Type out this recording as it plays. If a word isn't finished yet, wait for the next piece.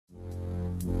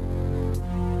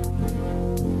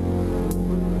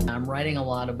I'm writing a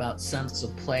lot about sense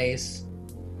of place.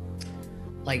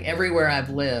 Like everywhere I've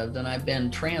lived, and I've been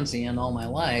transient all my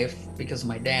life because of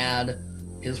my dad,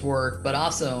 his work, but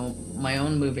also my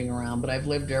own moving around. But I've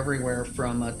lived everywhere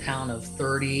from a town of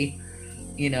 30,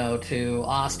 to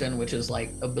Austin, which is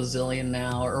like a bazillion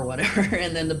now or whatever,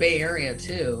 and then the Bay Area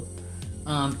too,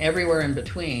 everywhere in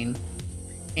between.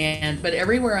 But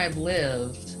everywhere I've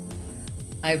lived,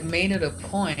 I've made it a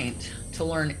point to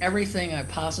learn everything I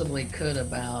possibly could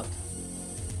about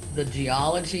the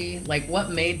geology, like what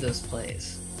made this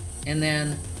place, and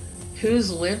then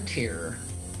who's lived here,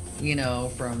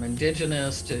 from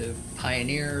indigenous to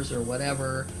pioneers or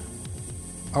whatever.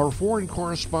 Our foreign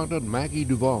correspondent Maggie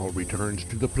Duval returns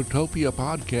to the Plutopia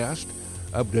podcast,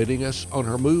 updating us on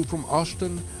her move from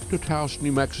Austin to Taos,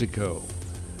 New Mexico.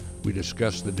 We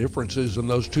discuss the differences in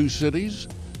those two cities,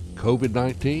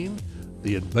 COVID-19,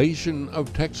 the invasion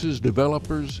of Texas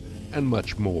developers, and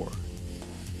much more.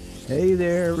 Hey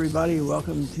there, everybody.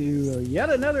 Welcome to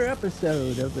yet another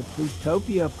episode of the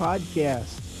Plutopia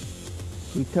podcast,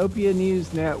 Plutopia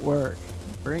News Network,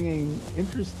 bringing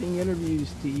interesting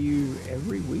interviews to you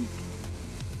every week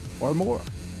or more.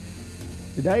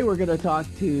 Today, we're going to talk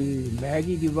to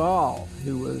Maggie Duval,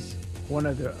 who was one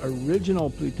of the original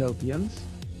Plutopians.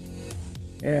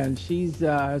 And she's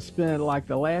spent like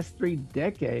the last 3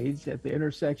 decades at the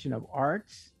intersection of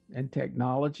arts and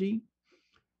technology.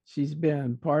 She's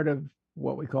been part of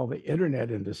what we call the internet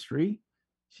industry.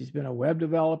 She's been a web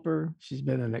developer. She's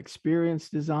been an experience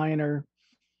designer.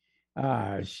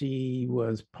 She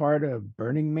was part of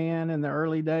Burning Man in the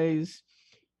early days.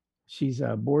 She's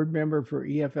a board member for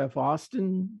EFF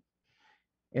Austin.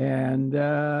 And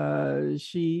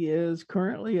she is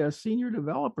currently a senior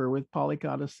developer with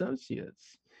Polycott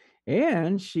Associates.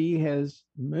 And she has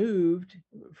moved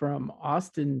from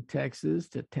Austin, Texas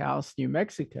to Taos, New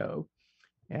Mexico.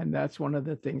 And that's one of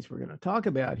the things we're going to talk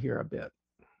about here a bit.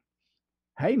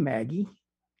 Hey, Maggie.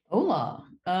 Hola.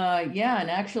 Yeah, and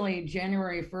actually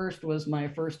January 1st was my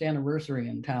first anniversary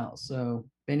in Taos. So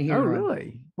been here. Oh,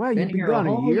 really? Wow, you've been gone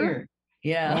a year?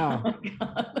 Yeah. Wow.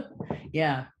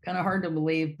 Yeah, kind of hard to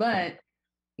believe, but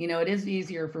it is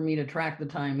easier for me to track the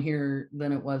time here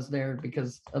than it was there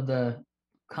because of the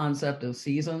concept of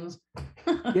seasons.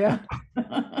 Yeah.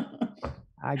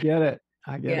 I get it.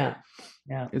 Yeah.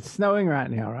 Yeah. It's snowing right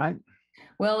now, right?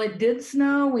 Well, it did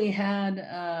snow. We had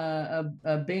a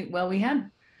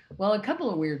couple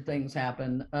of weird things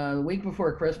happened. The week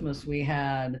before Christmas, we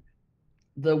had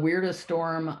the weirdest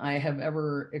storm I have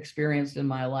ever experienced in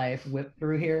my life whip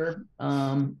through here.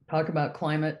 Talk about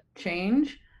climate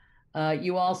change.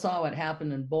 You all saw what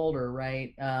happened in Boulder,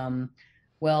 right?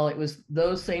 Well, it was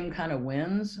those same kind of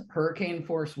winds, hurricane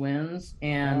force winds,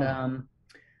 and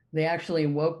they actually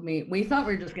woke me. We thought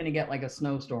we were just going to get like a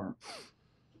snowstorm,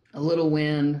 a little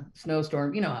wind,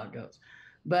 snowstorm, you know how it goes.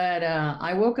 But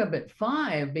I woke up at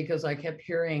 5 because I kept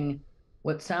hearing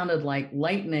what sounded like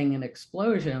lightning and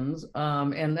explosions.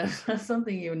 And that's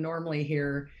something you normally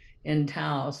hear in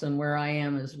Taos. And where I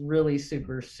am is really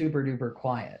super, super duper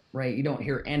quiet, right? You don't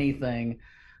hear anything.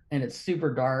 And it's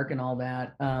super dark and all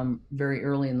that very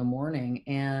early in the morning.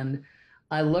 And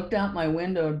I looked out my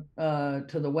window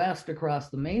to the west across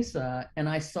the mesa, and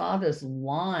I saw this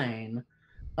line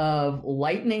of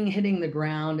lightning hitting the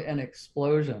ground and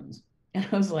explosions. And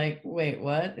I was like, wait,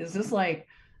 what? Is this like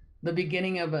the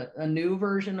beginning of a new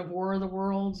version of War of the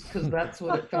Worlds? Because that's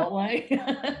what it felt like.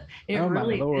 It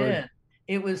really did.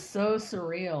 It was so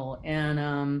surreal.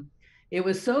 And it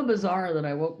was so bizarre that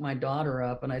I woke my daughter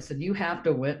up and I said, you have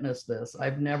to witness this.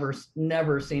 I've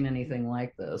never seen anything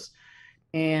like this.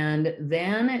 And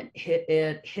then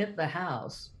it hit the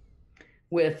house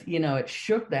with, it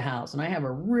shook the house. And I have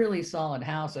a really solid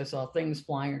house. I saw things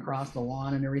flying across the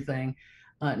lawn and everything.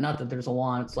 Not that there's a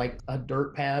lawn, it's like a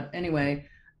dirt pad. Anyway,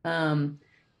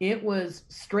 it was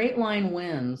straight line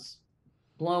winds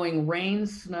blowing rain,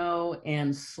 snow,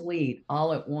 and sleet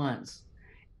all at once.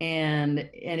 And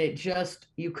it just,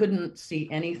 you couldn't see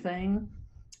anything.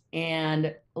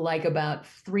 And like about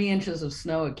 3 inches of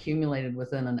snow accumulated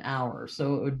within an hour.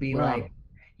 So it would be like,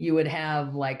 you would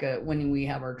have like when we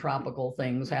have our tropical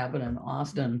things happen in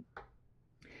Austin.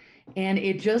 And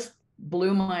it just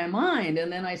blew my mind.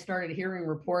 And then I started hearing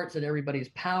reports that everybody's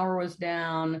power was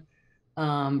down,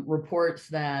 reports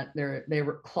that they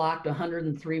were clocked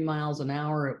 103 miles an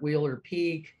hour at Wheeler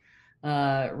Peak,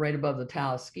 right above the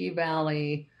Taos Ski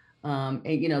Valley. And,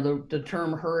 the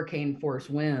term hurricane force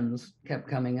winds kept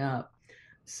coming up.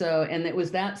 So, and it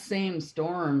was that same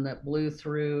storm that blew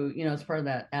through, it's part of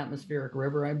that atmospheric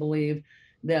river, I believe,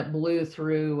 that blew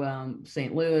through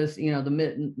St. Louis,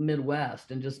 the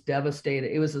Midwest, and just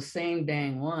devastated. It was the same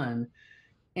dang one.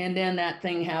 And then that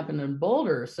thing happened in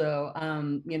Boulder. So,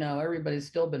 everybody's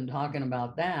still been talking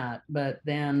about that. But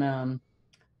other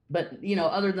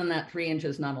than that, 3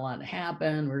 inches, not a lot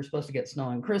happened. We were supposed to get snow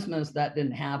on Christmas. That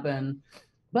didn't happen.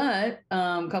 But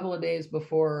a couple of days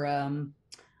before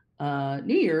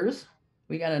New Year's,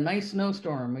 we got a nice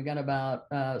snowstorm. We got about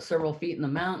several feet in the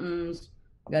mountains.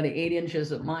 We got 8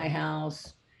 inches at my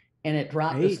house, and it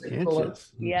dropped to 8 six below.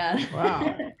 inches. Yeah.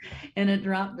 Wow. And it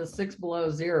dropped to 6 below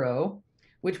 0,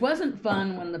 which wasn't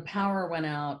fun when the power went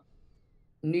out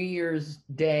New Year's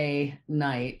Day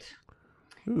night.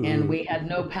 Ooh. And we had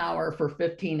no power for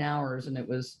 15 hours, and it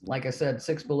was, like I said,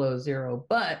 6 below 0.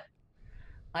 But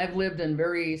I've lived in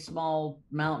very small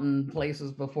mountain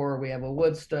places before. We have a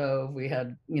wood stove. We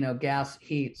had, gas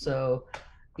heat. So,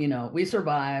 we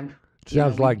survived.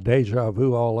 Sounds like deja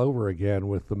vu all over again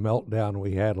with the meltdown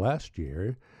we had last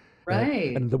year.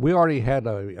 Right. And we already had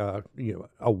a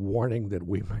warning that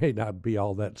we may not be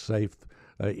all that safe,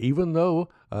 even though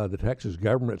the Texas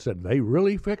government said they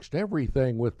really fixed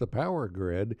everything with the power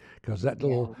grid, because that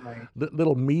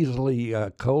little measly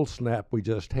cold snap we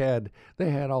just had,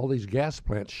 they had all these gas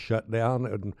plants shut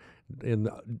down in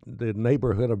the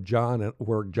neighborhood of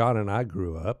where John and I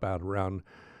grew up, out around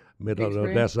Middle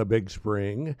Odessa, Big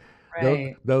Spring.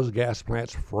 Right. Those gas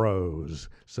plants froze.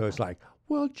 So it's like,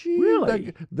 well, gee,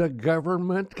 Really? the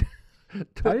government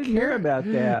I didn't hear about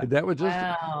that. That was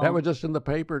just in the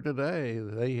paper today.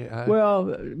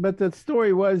 Well, but the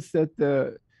story was that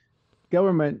the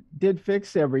government did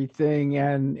fix everything,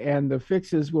 and the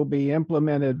fixes will be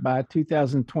implemented by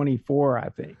 2024, I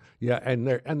think. Yeah, and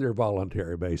they're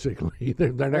voluntary, basically.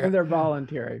 They're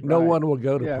voluntary. No right. one will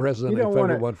go to prison if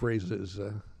everyone freezes.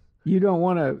 You don't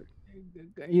want to,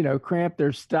 cramp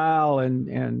their style and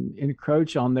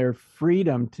encroach on their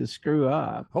freedom to screw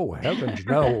up. Oh, heavens,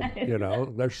 no.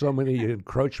 There's so many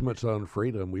encroachments on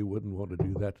freedom. We wouldn't want to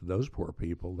do that to those poor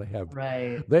people. They have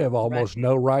almost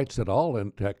no rights at all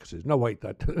in Texas. No, wait,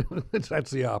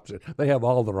 that's the opposite. They have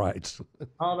all the rights.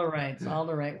 All the rights.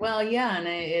 Well, yeah, and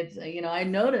it's, I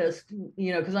noticed,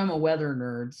 because I'm a weather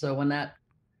nerd. So when that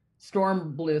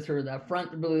storm blew through, that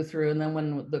front blew through, and then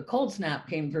when the cold snap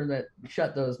came through that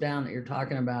shut those down that you're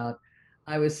talking about,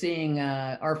 I was seeing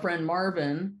our friend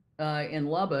Marvin in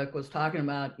Lubbock was talking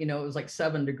about, it was like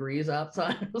 7 degrees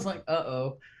outside. I was like,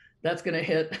 that's gonna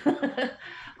hit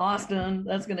Austin,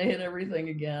 that's gonna hit everything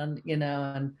again,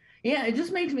 and yeah,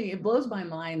 it blows my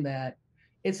mind that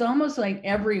it's almost like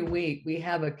every week we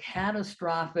have a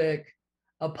catastrophic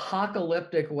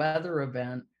apocalyptic weather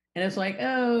event, and it's like,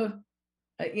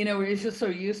 it's just so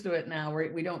used to it now.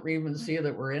 We don't even see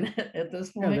that we're in it at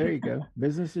this point. Yeah, there you go.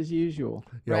 Business as usual.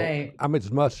 Right. I'm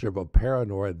as much of a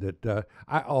paranoid that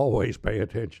I always pay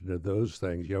attention to those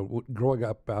things. Growing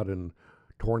up out in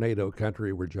tornado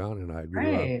country where John and I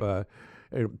grew up,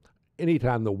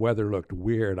 anytime the weather looked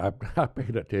weird, I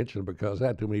paid attention, because I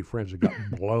had too many friends that got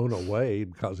blown away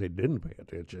because they didn't pay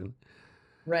attention.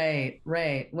 Right.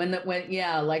 Like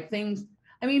things.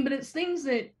 I mean, but it's things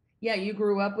that. Yeah, you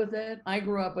grew up with it. I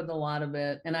grew up with a lot of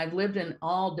it, and I've lived in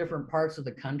all different parts of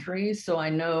the country, so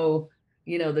I know,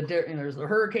 there's the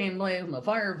hurricane place and the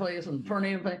fire place and the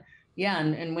tornado place. Yeah,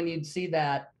 and when you'd see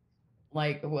that,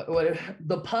 like what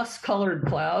the pus-colored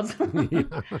clouds,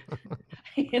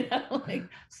 like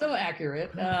so accurate.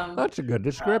 That's a good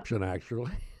description, actually.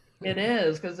 It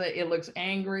is, because it looks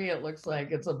angry. It looks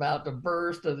like it's about to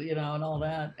burst, and all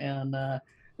that. And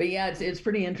but yeah, it's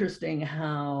pretty interesting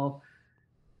how.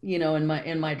 In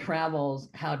my travels,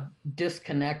 how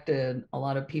disconnected a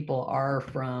lot of people are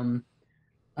from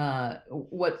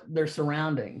what their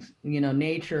surroundings,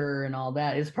 nature and all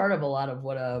that is part of a lot of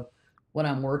what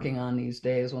I'm working on these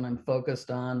days, when I'm focused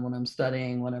on, when I'm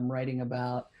studying, when I'm writing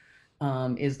about,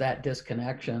 is that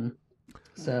disconnection.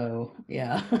 So,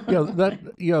 yeah.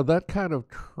 That kind of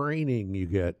training you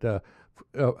get.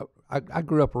 I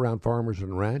grew up around farmers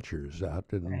and ranchers out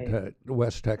in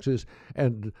West Texas,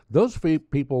 and those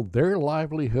people, their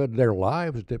livelihood, their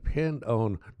lives depend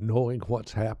on knowing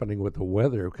what's happening with the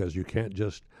weather, because you can't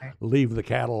just leave the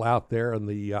cattle out there in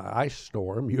the ice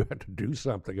storm. You have to do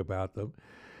something about them.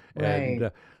 Right.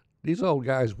 And these old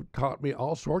guys taught me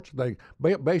all sorts of things.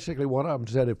 Basically, one of them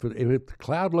said, if the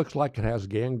cloud looks like it has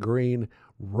gangrene,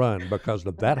 run, because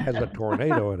that has a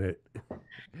tornado in it.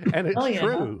 And it's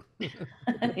true.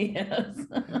 Yes.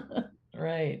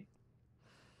 Right.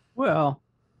 Well,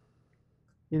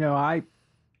 I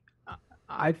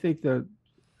think the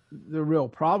real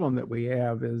problem that we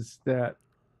have is that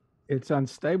it's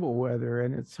unstable weather,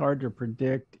 and it's hard to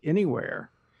predict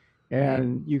anywhere. Right.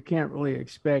 and you can't really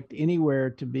expect anywhere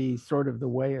to be sort of the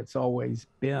way it's always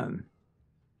been.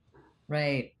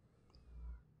 Right.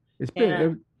 It's been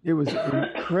And it was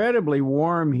incredibly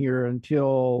warm here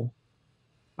until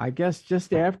I guess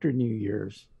just after New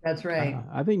Year's. that's right.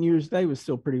 I think New Year's Day was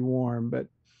still pretty warm, but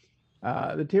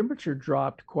the temperature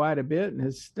dropped quite a bit and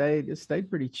it stayed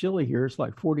pretty chilly here. It's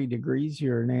like 40 degrees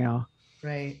here now.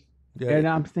 Right. Yeah, And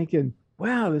I'm thinking,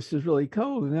 wow, this is really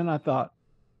cold. And then I thought,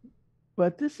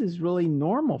 but this is really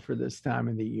normal for this time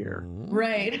of the year,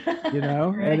 Right. and it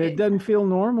Right. doesn't feel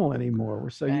normal anymore. We're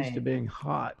so used to Right. being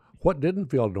hot. what didn't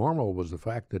feel normal was the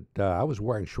fact that I was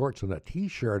wearing shorts and a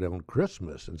T-shirt on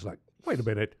Christmas. It's like, wait a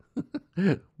minute,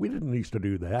 we didn't used to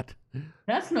do that.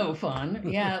 That's no fun.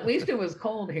 Yeah, at least it was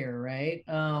cold here, right?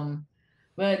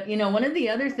 But one of the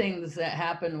other things that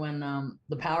happened when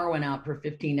the power went out for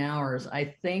 15 hours,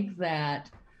 I think that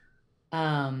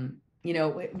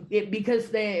because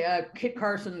they Kit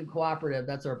Carson Cooperative,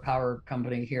 that's our power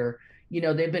company here,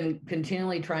 they've been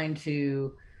continually trying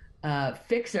to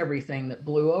fix everything that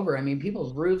blew over. I mean,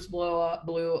 people's roofs blew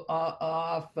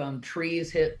off,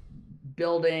 trees hit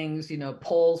buildings,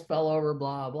 poles fell over,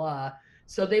 blah, blah.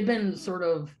 So they've been sort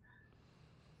of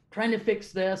trying to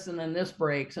fix this and then this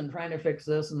breaks and trying to fix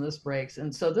this and this breaks.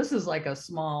 And so this is like a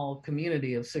small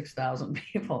community of 6,000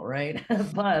 people, right?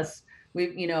 Plus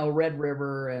we, Red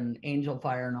River and Angel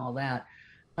Fire and all that.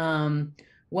 Um,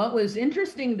 what was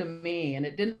interesting to me, and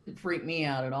it didn't freak me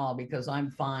out at all because I'm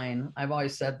fine. I've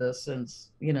always said this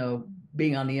since,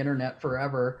 being on the internet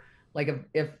forever. Like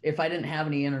if I didn't have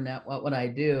any internet, what would I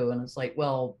do? And it's like,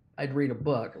 well, I'd read a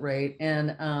book, right?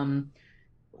 And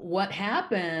what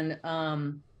happened,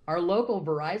 our local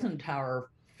Verizon tower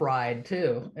fried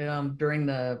too during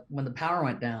when the power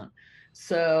went down.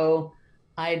 So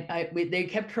they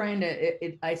kept trying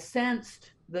to. I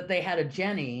sensed that they had a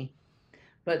Jenny,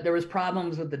 but there was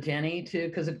problems with the Jenny too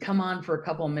because it'd come on for a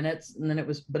couple of minutes and then it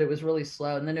was really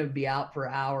slow and then it would be out for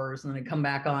hours and then it'd come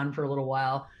back on for a little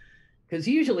while. Because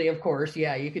usually, of course,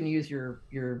 yeah, you can use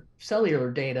your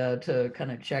cellular data to kind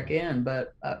of check in,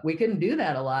 but we couldn't do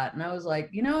that a lot. And I was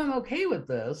like, I'm okay with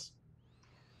this.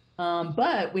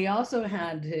 But we also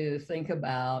had to think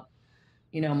about,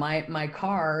 my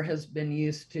car has been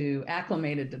used to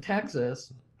acclimated to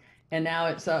Texas, and now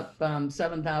it's up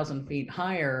 7,000 feet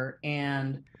higher,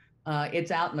 and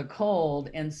it's out in the cold.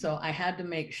 And so I had to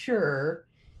make sure,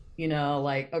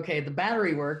 like, okay, the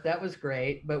battery worked, that was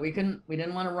great, but we didn't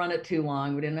want to run it too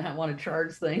long. We didn't want to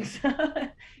charge things.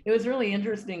 It was really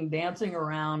interesting dancing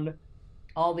around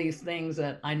all these things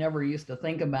that I never used to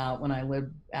think about when I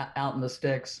lived out in the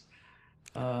sticks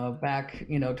back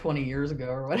 20 years ago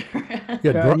or whatever.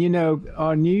 Yeah, And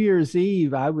on New Year's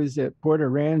Eve, I was at Port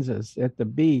Aransas at the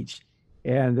beach,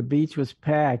 and the beach was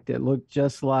packed. It looked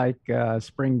just like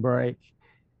spring break,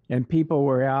 and people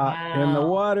were out in the Wow.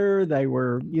 water. They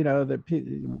were,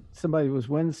 somebody was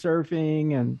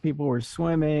windsurfing, and people were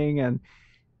swimming, and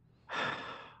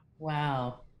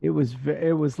Wow. it was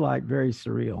like very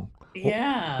surreal. Well,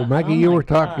 Yeah. Maggie, Oh you my were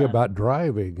talking God. about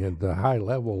driving and the high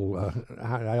level,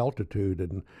 high altitude,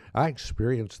 and I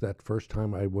experienced that first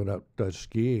time I went out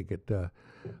skiing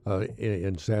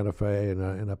in Santa Fe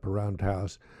and up around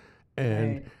Taos,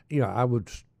 and Right. I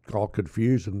was all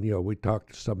confused, and we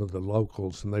talked to some of the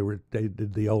locals, and they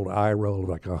did the old eye roll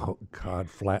like, oh God,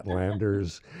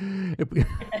 flatlanders.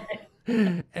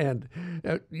 And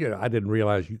I didn't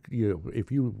realize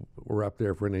if you were up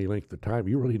there for any length of time,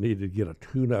 you really needed to get a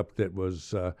tune-up that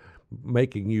was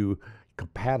making you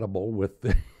compatible with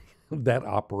that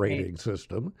operating Right.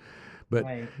 system. But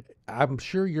Right. I'm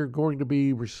sure you're going to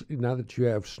be, now that you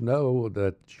have snow,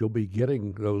 that you'll be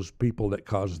getting those people that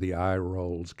cause the eye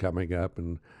rolls coming up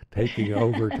and taking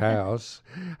over Taos.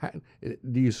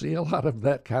 Do you see a lot of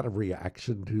that kind of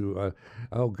reaction to,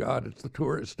 oh God, it's the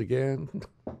tourist again?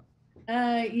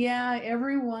 Yeah,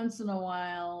 every once in a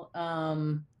while,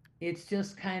 it's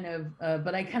just kind of,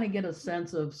 but I kind of get a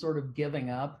sense of sort of giving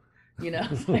up,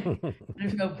 it's like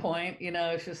there's no point,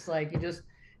 it's just like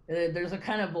there's a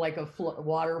kind of like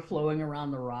water flowing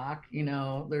around the rock,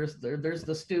 there's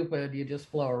the stupid, you just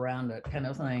flow around it kind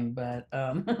of thing. But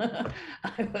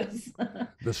I was,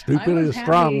 The I stupid was is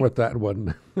strong happy, with that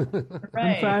one. I'm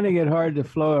right? finding it hard to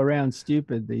flow around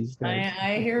stupid these days.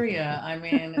 I hear you. I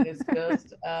mean, it's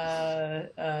just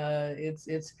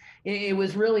it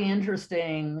was really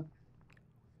interesting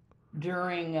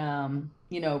during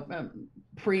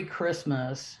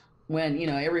pre-Christmas when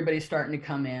everybody's starting to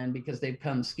come in because they've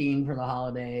come skiing for the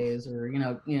holidays or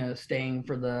staying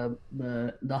for the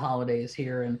holidays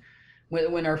here. And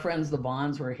when our friends the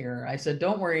Bonds were here, I said,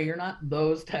 "Don't worry, you're not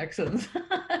those Texans.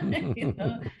 you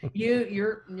know,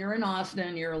 you're in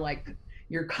Austin.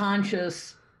 You're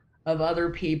conscious of other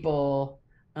people."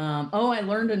 Oh, I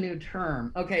learned a new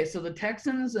term. Okay, so the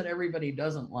Texans that everybody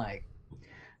doesn't like,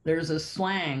 there's a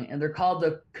slang, and they're called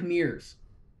the Khmers.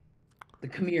 The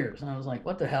Khmers, and I was like,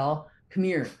 "What the hell,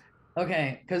 Khmer?"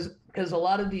 Okay, because a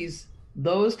lot of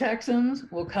those Texans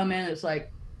will come in. It's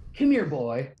like, "Come here,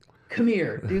 boy. Come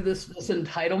here, do this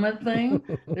entitlement thing."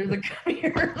 They're the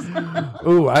Khmers.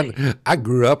 Oh, I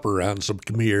grew up around some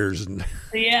Khmers, and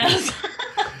Yes.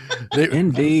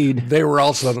 Indeed. they were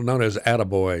also known as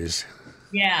attaboys.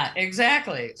 Yeah,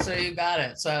 exactly. So you got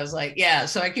it. So I was like, yeah.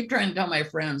 So I keep trying to tell my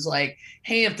friends, like,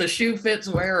 hey, if the shoe fits,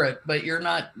 wear it. But you're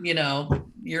not, you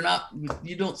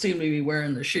don't seem to be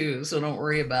wearing the shoe. So don't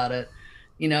worry about it.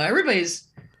 I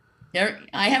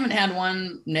haven't had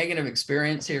one negative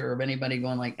experience here of anybody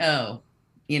going like, oh,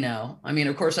 I mean,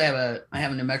 of course I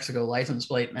have a New Mexico license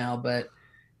plate now, but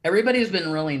everybody's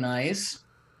been really nice.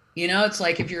 It's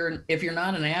like if you're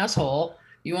not an asshole,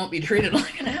 you won't be treated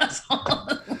like an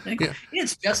asshole. Yeah.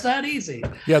 It's just that easy.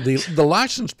 Yeah, the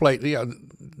license plate, yeah,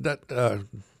 that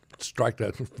strike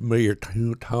that familiar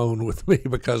tone with me,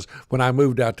 because when I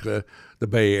moved out to the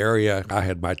Bay Area, I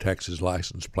had my Texas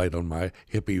license plate on my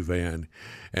hippie van,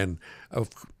 and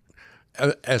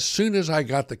as soon as I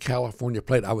got the California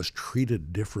plate, I was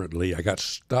treated differently. I got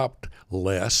stopped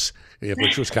less,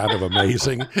 which was kind of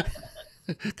amazing.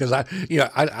 Because I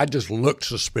just looked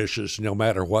suspicious no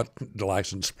matter what the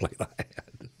license plate I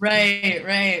had.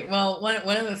 Right. Well,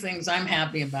 one of the things I'm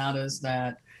happy about is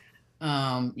that,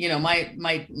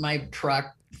 my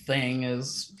truck thing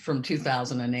is from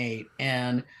 2008,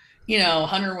 and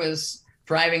Hunter was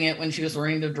driving it when she was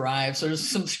learning to drive. So there's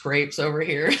some scrapes over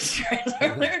here, scrapes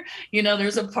over there.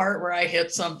 There's a part where I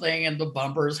hit something and the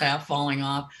bumper's half falling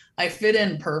off. I fit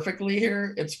in perfectly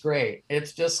here. It's great.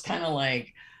 It's just kind of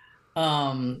like,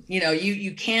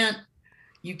 you can't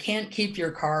keep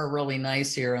your car really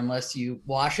nice here unless you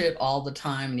wash it all the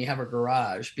time and you have a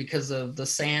garage, because of the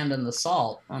sand and the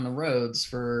salt on the roads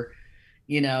and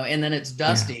then it's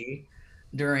dusty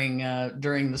during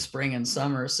the spring and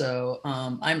summer. So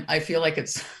I feel like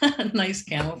it's nice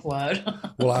camouflage.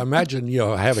 Well, I imagine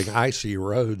having icy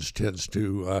roads tends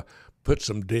to put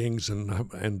some dings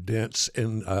and dents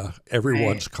in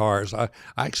everyone's cars. I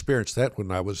experienced that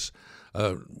when I was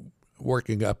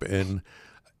working up in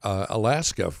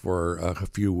Alaska for a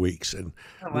few weeks, and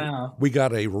we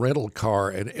got a rental car,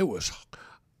 and it was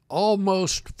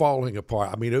almost falling apart.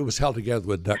 I mean, it was held together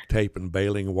with duct tape and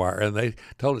baling wire, and they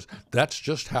told us that's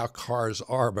just how cars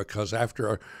are, because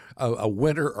after a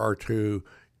winter or two,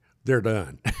 they're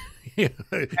done.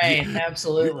 Right,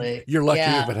 absolutely. You're lucky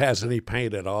if it has any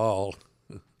paint at all.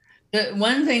 The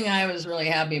one thing I was really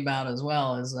happy about as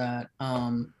well is that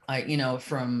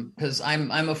because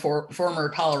I'm a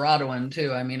former Coloradoan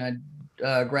too. I mean, I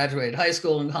graduated high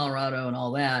school in Colorado and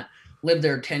all that. Lived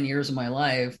there 10 years of my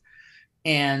life,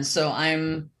 and so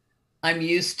I'm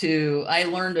used to. I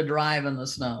learned to drive in the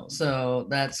snow, so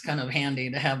that's kind of handy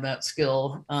to have that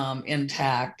skill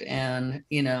intact. And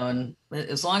and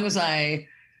as long as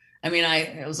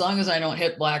as long as I don't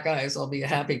hit black ice, I'll be a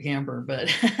happy camper.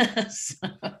 But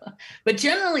but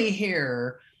generally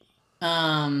here,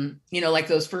 like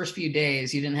those first few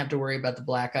days, you didn't have to worry about the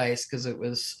black ice because it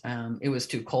was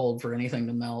too cold for anything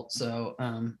to melt. So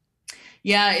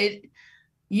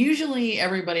usually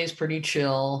everybody's pretty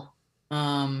chill.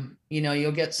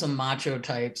 You'll get some macho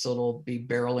types that'll be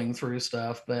barreling through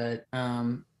stuff, but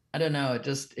I don't know.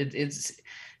 It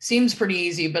seems pretty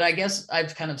easy, but I guess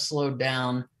I've kind of slowed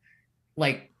down,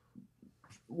 like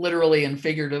literally and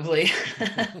figuratively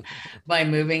by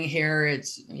moving here.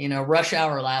 It's rush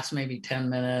hour lasts maybe 10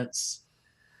 minutes.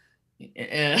 Do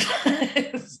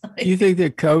you think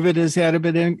that COVID has had a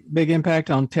big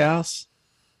impact on Taos?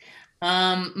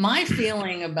 My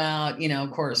feeling about,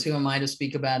 of course, who am I to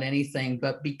speak about anything,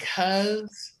 but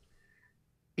because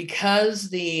the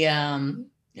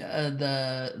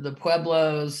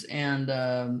Pueblos and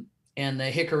the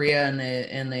Jicarilla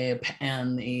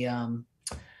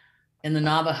and the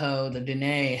Navajo, the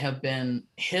Dene, have been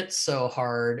hit so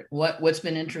hard. What's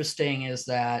been interesting is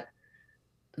that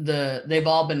they've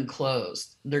all been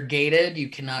closed. They're gated. You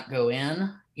cannot go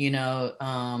in.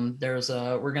 There's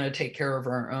we're going to take care of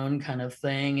our own kind of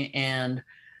thing. And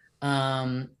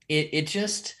it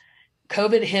just,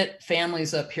 COVID hit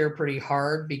families up here pretty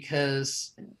hard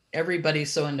because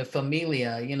everybody's so into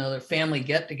familia, their family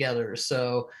get-togethers.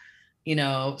 So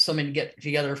somebody get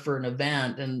together for an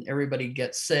event and everybody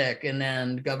gets sick. And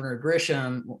then Governor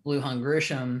Lujan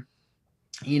Grisham,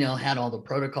 had all the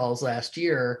protocols last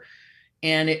year.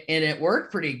 and it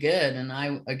worked pretty good. And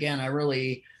I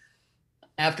really,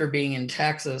 after being in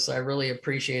Texas, I really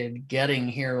appreciated getting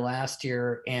here last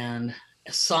year, and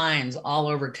signs all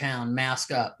over town,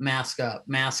 mask up, mask up,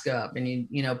 mask up. And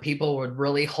people would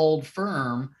really hold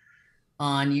firm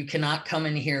on, you cannot come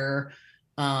in here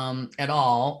at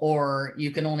all, or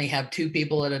you can only have 2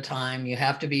 people at a time. You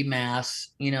have to be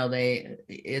masked.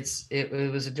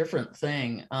 It was a different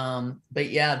thing. But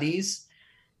yeah,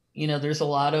 there's a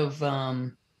lot of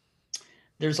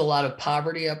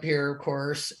poverty up here, of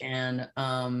course, and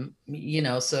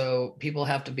so people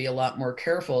have to be a lot more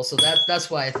careful. So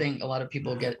that's why I think a lot of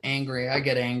people get angry. I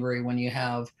get angry when you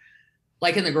have,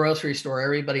 like in the grocery store,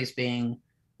 everybody's being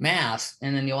masked,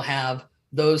 and then you'll have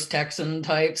those Texan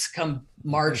types come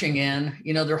marching in,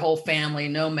 their whole family,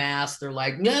 no mask. They're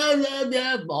like, no, no,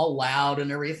 no, all loud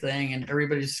and everything, and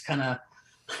everybody's just kind of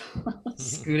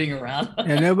scooting around.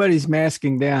 And nobody's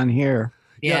masking down here.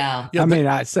 Yeah. I mean,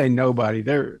 I say nobody.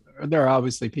 There are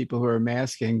obviously people who are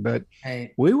masking, but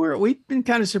Right. we've been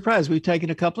kind of surprised. We've taken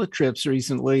a couple of trips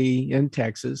recently in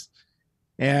Texas,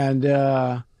 and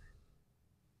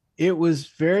it was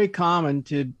very common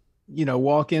to,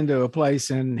 walk into a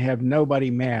place and have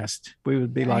nobody masked. We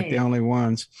would be like the only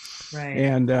ones. Right.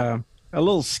 And a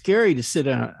little scary to sit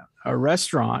in a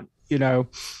restaurant,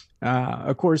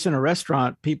 of course, in a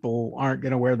restaurant, people aren't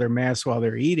going to wear their masks while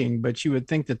they're eating, but you would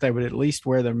think that they would at least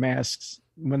wear their masks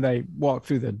when they walk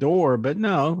through the door. But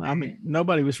no, I mean,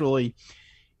 nobody was really,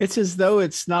 it's as though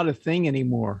it's not a thing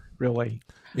anymore, really.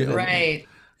 Right.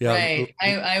 Yeah. Right.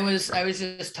 I was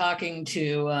just talking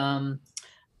to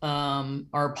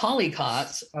our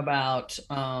polycots about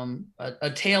a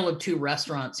tale of 2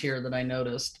 restaurants here that I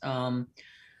noticed.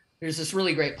 There's this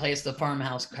really great place, the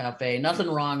Farmhouse Cafe. Nothing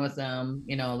wrong with them.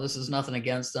 This is nothing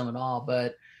against them at all.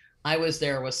 But I was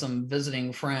there with some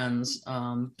visiting friends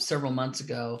several months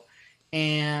ago,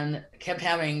 and kept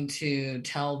having to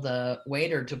tell the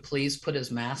waiter to please put his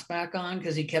mask back on,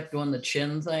 because he kept doing the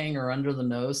chin thing or under the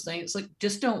nose thing. It's like,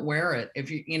 just don't wear it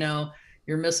if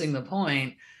you're missing the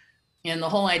point. And the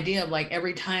whole idea of, like,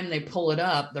 every time they pull it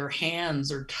up, their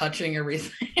hands are touching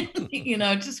everything,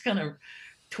 just kind of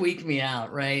tweaked me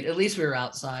out, right? At least we were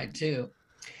outside too.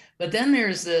 But then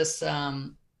there's this,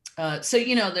 there's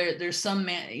some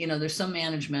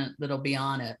management that'll be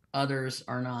on it, others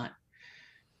are not.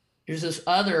 There's this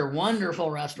other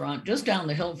wonderful restaurant just down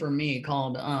the hill from me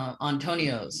called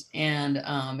Antonio's, and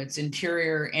it's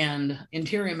interior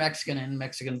Mexican and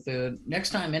Mexican food. Next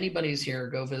time anybody's here,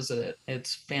 go visit it.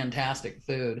 It's fantastic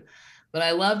food. But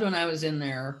I loved when I was in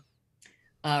there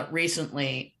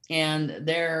recently, and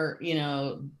their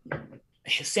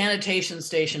sanitation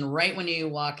station, right when you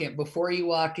walk in, before you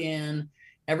walk in,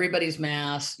 everybody's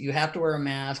masked. You have to wear a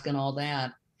mask and all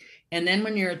that. And then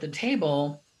when you're at the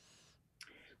table,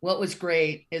 what was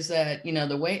great is that,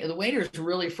 the waiter's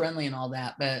really friendly and all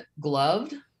that, but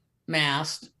gloved,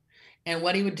 masked. And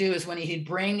what he would do is, when he'd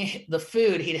bring the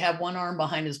food, he'd have one arm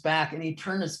behind his back and he'd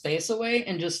turn his face away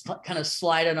and just kind of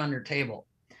slide it on your table.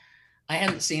 I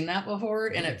hadn't seen that before,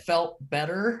 and it felt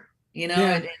better,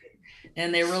 Yeah.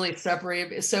 and they really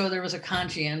separated. So there was a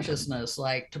conscientiousness,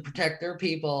 like, to protect their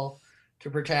people, to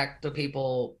protect the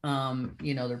people,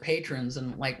 their patrons.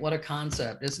 And, like, what a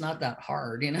concept. It's not that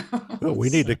hard, Well, we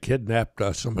need to kidnap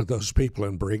some of those people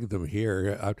and bring them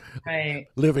here. Right.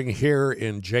 Living here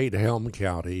in Jade Helm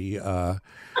County,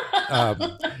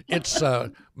 it's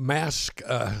mask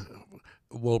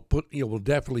will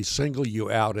definitely single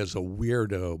you out as a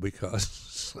weirdo,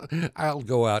 because I'll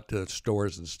go out to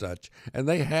stores and such, and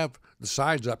they have the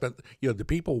signs up, and the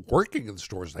people working in the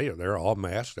stores, they're all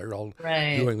masked, they're all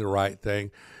doing the right thing,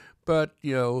 but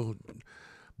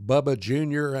Bubba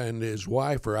Jr. and his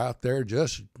wife are out there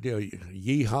just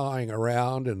yee-hawing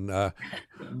around, and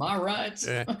my rights.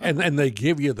 and they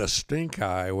give you the stink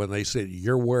eye when they say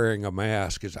you're wearing a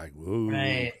mask. It's like,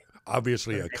 ooh,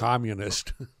 obviously a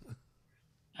communist.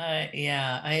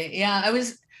 I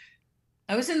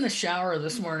was in the shower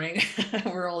this morning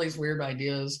where all these weird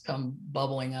ideas come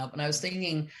bubbling up, and I was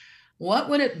thinking, what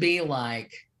would it be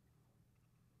like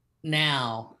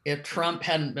now if Trump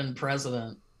hadn't been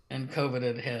president and COVID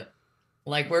had hit?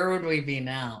 Like, where would we be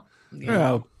now?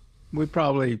 Well, we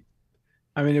probably,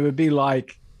 it would be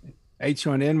like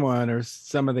H1N1 or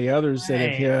some of the others that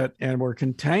have hit and were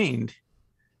contained.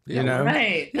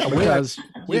 Right. Yeah,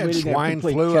 we had swine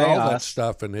flu and all that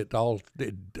stuff, and it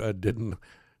didn't,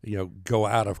 go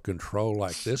out of control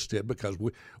like this did, because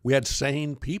we had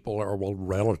sane people, or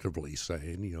relatively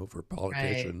sane, for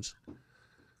politicians.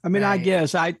 Right. I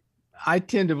guess I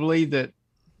tend to believe that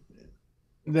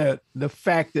the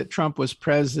fact that Trump was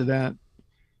president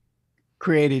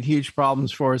created huge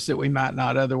problems for us that we might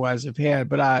not otherwise have had.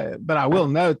 But I will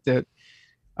note that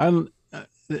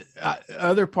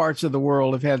other parts of the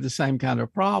world have had the same kind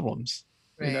of problems.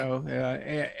 Right.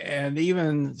 And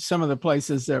even some of the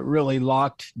places that really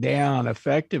locked down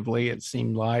effectively, it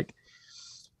seemed like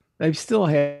they've still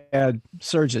had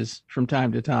surges from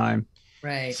time to time.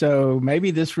 Right. So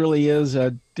maybe this really is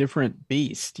a different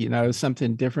beast,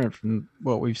 something different from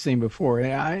what we've seen before.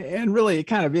 And really it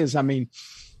kind of is. I mean,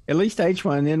 at least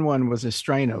H1N1 was a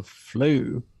strain of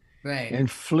flu. Right. And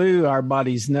flu, our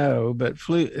bodies know, but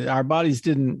our bodies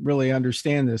didn't really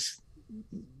understand this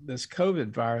COVID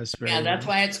virus very Yeah, that's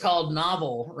well. why it's called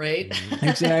novel, right?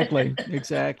 Exactly.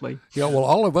 Yeah, well,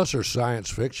 all of us are science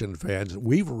fiction fans.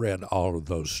 We've read all of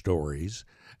those stories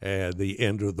and the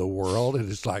end of the world,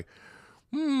 and it's like,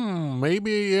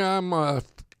 maybe I'm a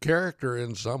character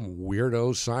in some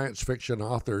weirdo science fiction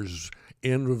author's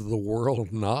end of the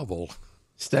world novel.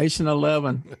 Station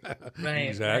 11. Right.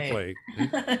 Exactly.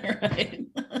 Right.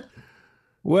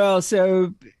 Well,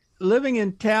 so living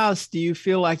in Taos, do you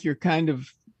feel like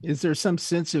is there some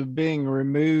sense of being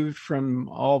removed from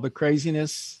all the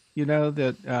craziness,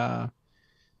 that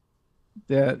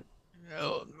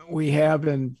we have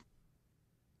in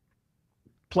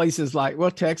places like, well,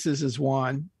 Texas is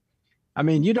one. I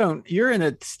mean, you're in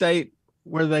a state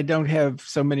where they don't have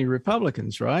so many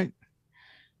Republicans, right?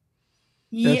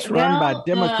 That's run by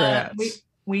Democrats.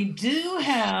 We do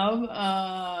have,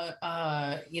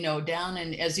 down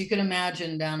in, as you can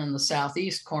imagine, down in the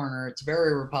southeast corner, it's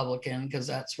very Republican because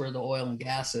that's where the oil and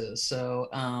gas is. So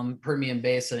Permian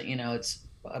Basin, it's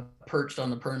perched on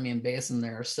the Permian Basin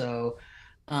there. So,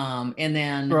 and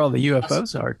then where all the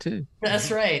UFOs are too.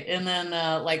 That's right. And then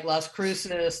like Las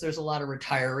Cruces, there's a lot of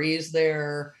retirees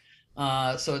there.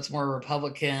 So it's more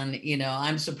Republican.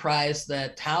 I'm surprised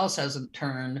that Taos hasn't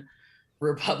turned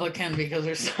Republican because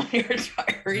there's so many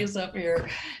retirees up here.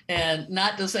 And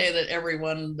not to say that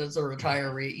everyone is a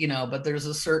retiree, but there's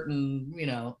a certain,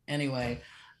 anyway.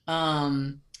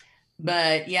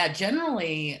 But yeah,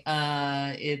 generally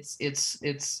it's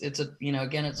a,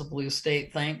 again, it's a blue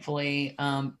state, thankfully.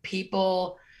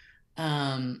 People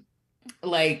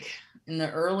like in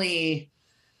the early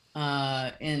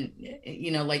like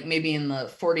maybe in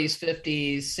the 40s,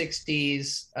 50s,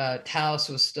 60s, Taos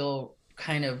was still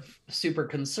kind of super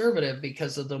conservative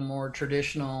because of the more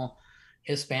traditional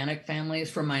Hispanic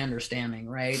families, from my understanding,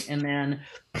 right? And then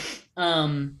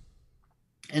when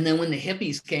the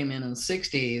hippies came in the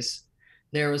 60s,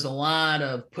 there was a lot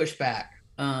of pushback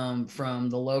from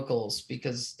the locals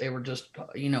because they were just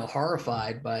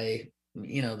horrified by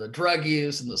the drug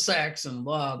use and the sex and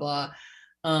blah blah.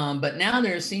 But now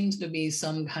there seems to be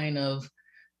some kind of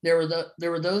there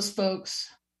were those folks,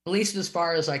 at least as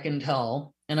far as I can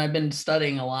tell, and I've been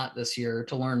studying a lot this year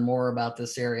to learn more about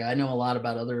this area. I know a lot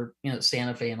about other,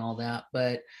 Santa Fe and all that,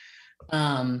 but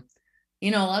a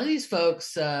lot of these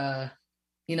folks, a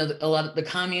lot of the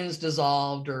communes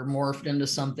dissolved or morphed into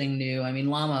something new. I mean,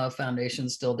 Llama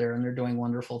Foundation's still there and they're doing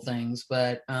wonderful things,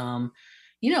 but a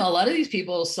lot of these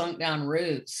people sunk down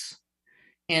roots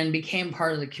and became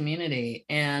part of the community.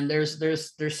 And there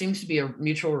seems to be a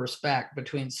mutual respect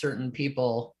between certain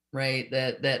people, right,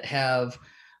 that have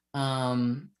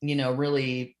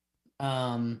really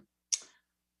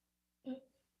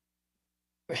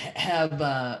have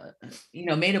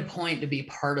made a point to be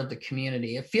part of the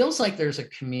community. It feels like there's a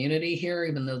community here,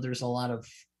 even though there's a lot of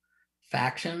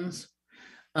factions.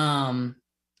 And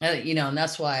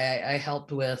that's why I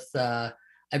helped with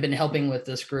I've been helping with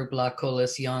this group La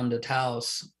Coalición de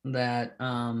Taos that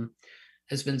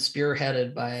has been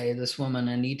spearheaded by this woman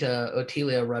Anita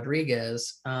Otilia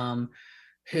Rodriguez,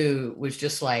 who was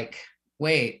just like,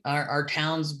 wait, our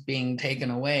town's being taken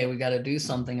away. We got to do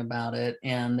something about it.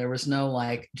 And there was no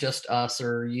like just us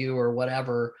or you or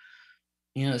whatever.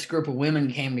 This group of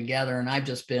women came together, and I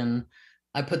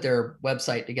put their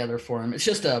website together for them. It's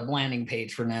just a landing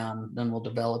page for now, and then we'll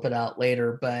develop it out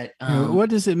later. But what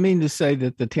does it mean to say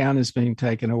that the town is being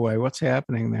taken away? What's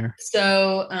happening there?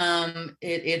 So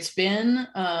it's been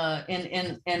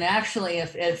and actually,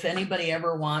 if anybody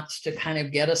ever wants to kind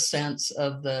of get a sense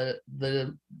of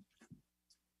the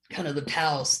kind of the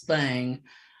Taos thing,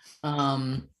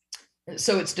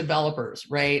 so it's developers,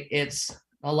 right? It's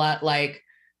a lot like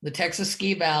the Texas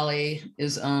Ski Valley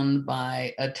is owned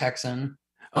by a Texan.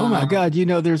 Oh my God.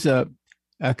 There's a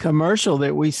commercial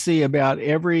that we see about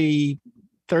every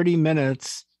 30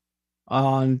 minutes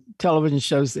on television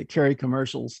shows that carry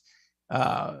commercials.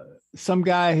 Some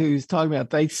guy who's talking about,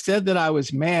 they said that I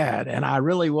was mad, and I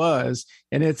really was.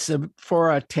 And it's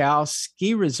for a Taos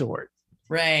ski resort.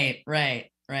 Right.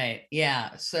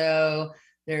 Yeah. So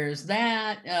there's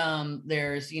that.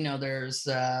 There's,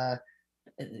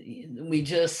 we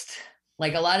just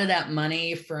like a lot of that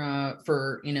money for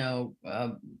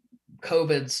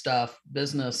COVID stuff,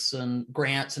 business and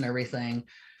grants and everything.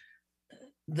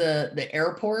 The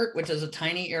airport, which is a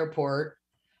tiny airport,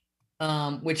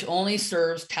 which only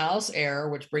serves Taos Air,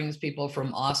 which brings people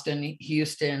from Austin,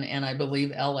 Houston, and I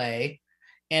believe LA,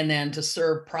 and then to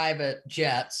serve private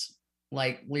jets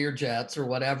like Lear jets or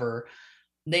whatever,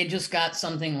 they just got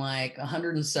something like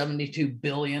 172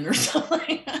 billion or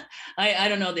something. I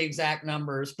don't know the exact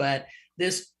numbers, but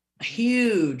this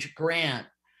huge grant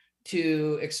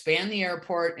to expand the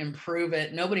airport, improve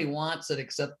it. Nobody wants it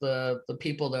except the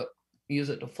people that use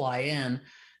it to fly in,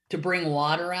 to bring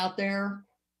water out there.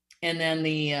 And then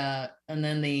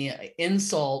the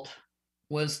insult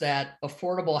was that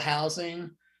affordable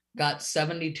housing got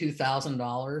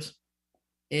 $72,000.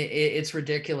 It's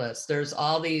ridiculous. There's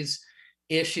all these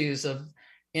issues of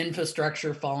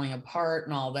infrastructure falling apart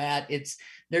and all that.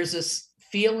 There's this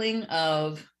feeling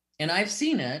of, and I've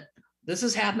seen it, this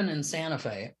has happened in Santa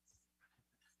Fe,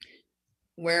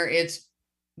 where it's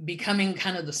becoming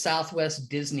kind of the Southwest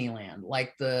Disneyland.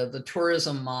 Like the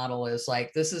tourism model is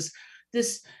like, this is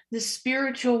this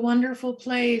spiritual, wonderful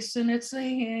place. And it's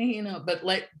but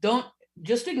like, don't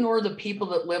just ignore the people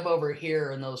that live over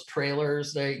here in those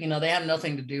trailers. They have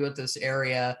nothing to do with this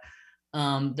area.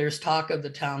 There's talk of the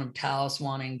town of Taos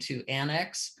wanting to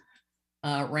annex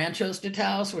Ranchos de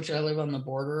Taos, which I live on the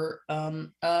border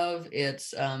of.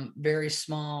 It's very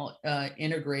small,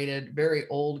 integrated, very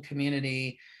old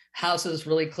community, houses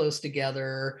really close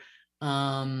together,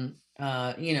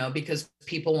 because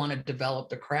people want to develop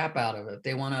the crap out of it.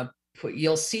 They want to put,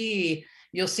 you'll see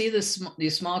these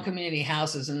small community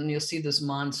houses, and you'll see this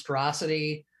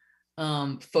monstrosity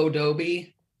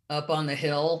Fodobe up on the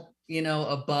hill,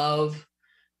 above,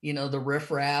 the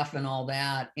riffraff and all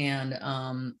that.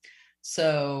 And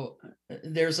so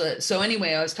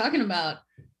anyway, I was talking about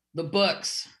the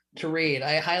books to read.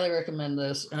 I highly recommend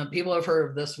this. People have heard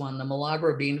of this one, the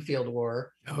Milagro Beanfield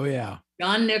War. Oh yeah.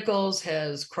 John Nichols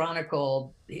has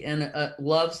chronicled and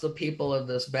loves the people of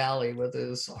this valley with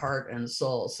his heart and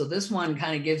soul. So this one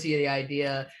kind of gives you the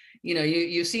idea,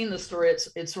 you've seen the story.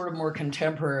 It's sort of more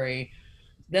contemporary.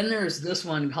 Then there's this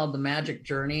one called The Magic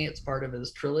Journey. It's part of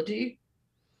his trilogy.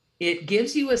 It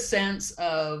gives you a sense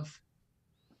of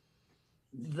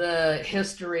the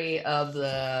history of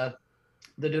the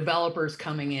developers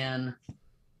coming in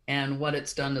and what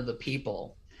it's done to the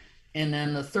people. And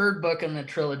then the third book in the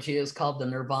trilogy is called The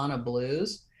Nirvana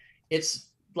Blues. It's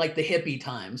like the hippie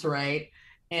times, right?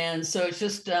 And so it's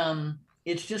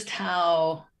just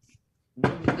how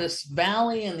this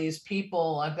valley and these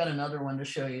people, I've got another one to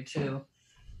show you too.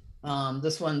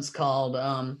 This one's called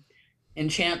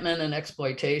Enchantment and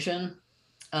Exploitation.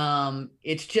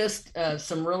 It's just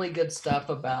some really good stuff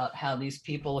about how these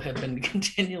people have been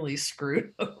continually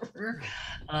screwed over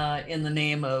in the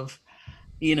name of,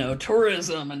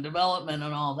 tourism and development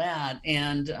and all that.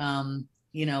 And,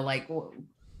 like,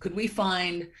 could we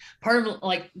find part of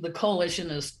like the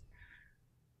coalition is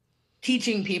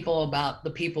teaching people about the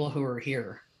people who are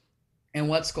here and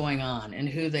what's going on and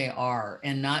who they are,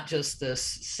 and not just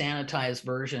this sanitized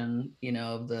version,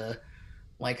 of the,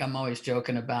 like I'm always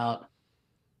joking about,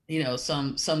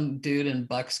 some dude in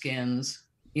buckskins,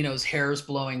 his hair's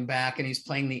blowing back and he's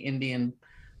playing the Indian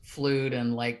flute,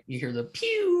 and like you hear the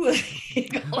pew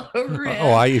all over it. Oh,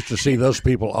 I used to see those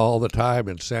people all the time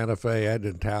in Santa Fe and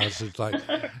in Taos. It's like,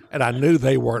 and I knew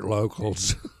they weren't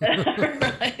locals.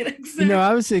 Right, exactly.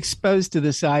 I was exposed to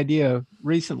this idea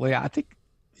recently. I think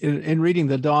in reading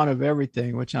The Dawn of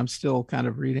Everything, which I'm still kind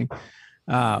of reading,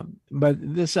 but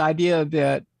this idea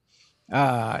that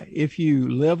if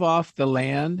you live off the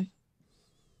land,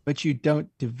 but you don't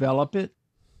develop it,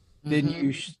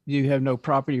 then you have no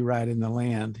property right in the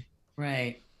land.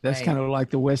 Right. That's right. kind of like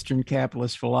the Western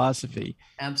capitalist philosophy.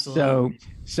 Absolutely.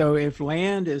 So if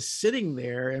land is sitting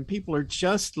there and people are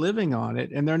just living on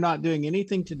it and they're not doing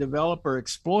anything to develop or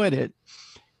exploit it,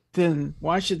 then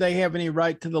why should they have any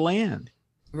right to the land?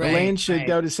 Right, the land should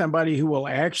go to somebody who will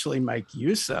actually make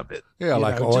use of it. Yeah,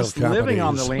 like oil just companies. Living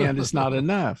on the land is not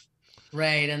enough.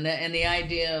 Right. And the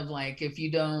idea of like, if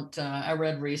you don't, I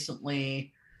read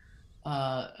recently,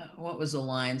 what was the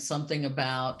line? Something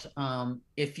about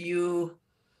if you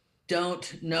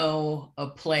don't know a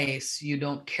place, you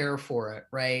don't care for it,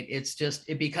 right?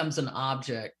 It becomes an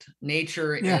object.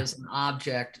 Nature is an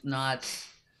object, not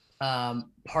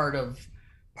part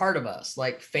of us,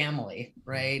 like family,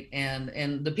 right?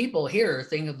 And the people here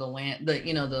think of the land,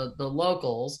 the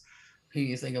locals, who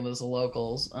you think of as the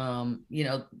locals,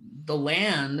 the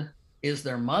land is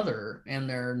their mother and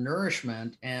their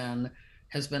nourishment, and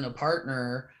has been a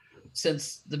partner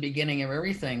since the beginning of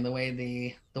everything. The way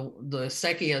the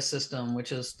Sekia system,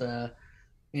 which is the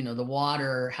the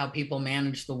water, how people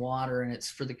manage the water, and it's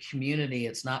for the community,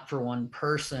 it's not for one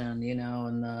person,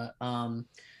 and the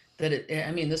that it,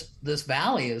 I mean, this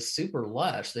valley is super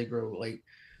lush. They grow like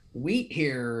wheat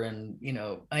here, and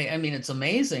I mean, it's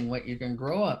amazing what you can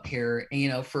grow up here,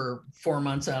 for 4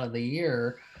 months out of the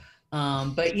year.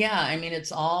 But yeah, I mean,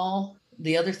 it's all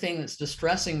the other thing that's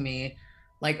distressing me.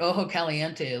 Like Ojo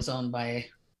Caliente is owned by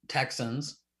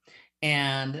Texans,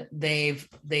 and they've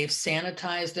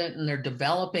sanitized it, and they're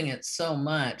developing it so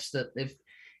much that if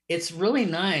it's really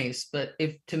nice. But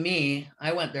if, to me,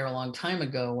 I went there a long time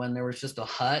ago when there was just a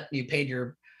hut, you paid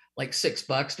your like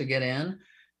 $6 to get in,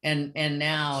 and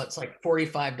now it's like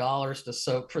 $45 to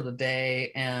soak for the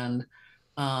day. And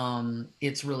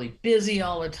it's really busy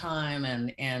all the time,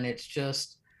 and it's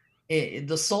just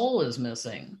the soul is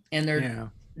missing. And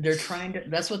they're trying to,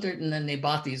 that's what they're, and then they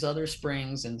bought these other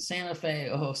springs in Santa Fe,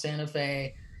 Santa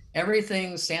Fe.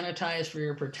 Everything's sanitized for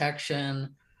your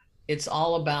protection. It's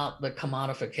all about the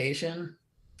commodification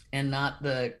and not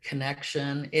the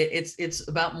connection. It's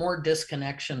about more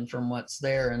disconnection from what's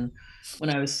there. And when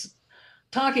I was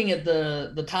talking at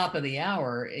the top of the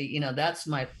hour, that's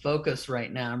my focus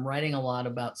right now. I'm writing a lot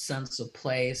about sense of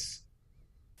place.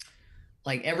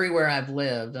 Like everywhere I've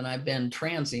lived, and I've been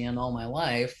transient all my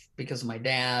life because of my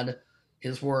dad,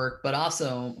 his work, but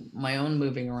also my own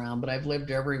moving around. But I've lived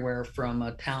everywhere from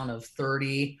a town of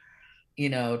 30,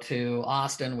 to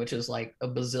Austin, which is like a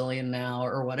bazillion now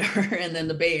or whatever, and then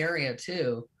the Bay Area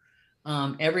too,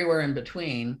 everywhere in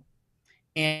between.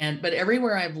 But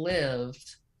everywhere I've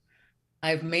lived,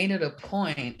 I've made it a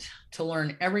point to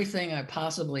learn everything I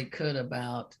possibly could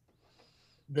about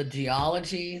the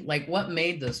geology, like what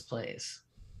made this place,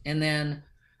 and then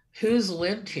who's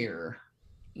lived here,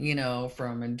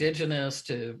 from indigenous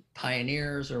to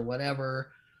pioneers or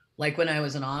whatever. Like when I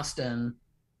was in Austin,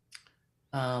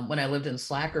 when I lived in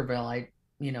Slackerville,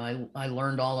 I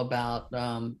learned all about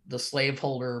the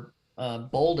slaveholder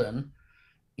Bolden,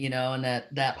 and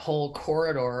that whole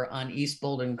corridor on East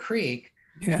Bolden Creek.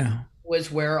 Yeah.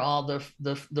 Was where all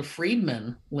the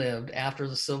freedmen lived after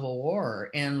the Civil War.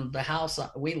 And the house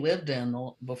we lived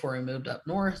in before we moved up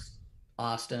north,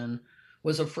 Austin,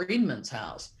 was a freedman's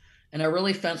house. And I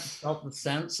really felt the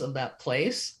sense of that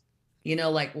place,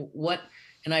 like what,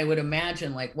 and I would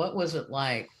imagine, like, what was it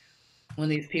like when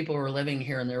these people were living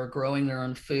here and they were growing their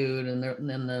own food, and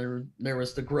then there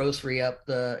was the grocery up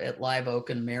at Live Oak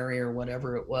and Mary or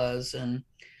whatever it was. And,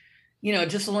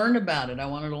 just learned about it. I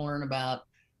wanted to learn about,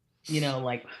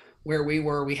 like where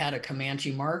we had a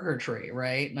Comanche margar tree,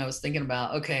 right? And I was thinking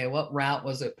about, okay, what route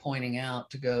was it pointing out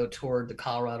to go toward the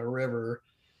Colorado River?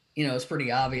 It's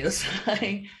pretty obvious.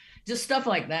 Just stuff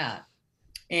like that.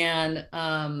 And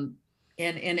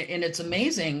it's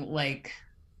amazing, like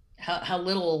how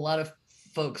little a lot of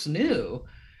folks knew.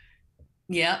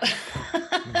 Yeah.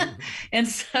 And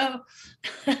so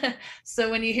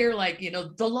when you hear, like,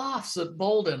 the lofts at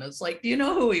Bolden, it's like, do you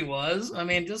know who he was? I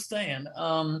mean, just saying.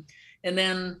 And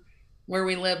then where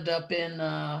we lived up in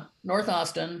North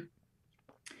Austin,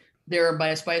 there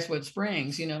by Spicewood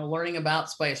Springs, learning about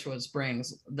Spicewood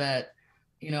Springs, that,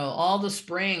 all the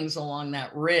springs along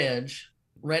that ridge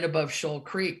right above Shoal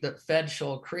Creek that fed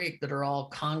Shoal Creek, that are all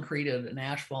concreted and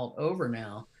asphalt over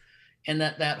now. And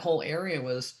that whole area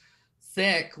was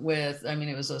thick with, I mean,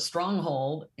 it was a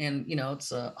stronghold, and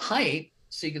it's a height,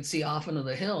 so you could see off into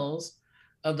the hills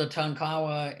of the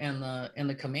Tonkawa and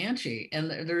the Comanche.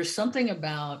 And there's something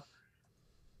about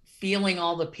feeling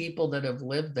all the people that have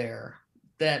lived there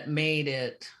that made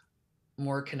it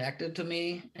more connected to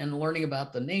me, and learning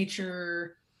about the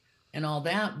nature and all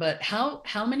that. But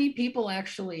how many people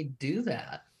actually do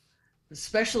that,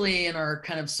 especially in our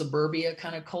kind of suburbia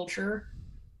kind of culture,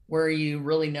 where you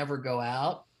really never go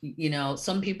out?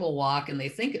 Some people walk and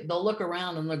they'll look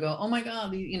around and they'll go, oh my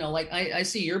God, like I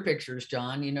see your pictures,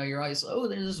 John, you're always, oh,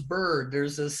 there's this bird,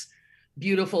 there's this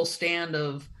beautiful stand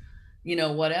of,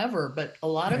 whatever. But a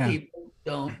lot of people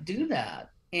don't do that.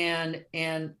 And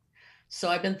so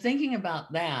I've been thinking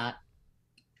about that,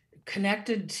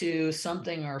 connected to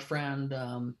something our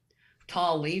friend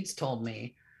Tall Leeds told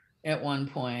me at one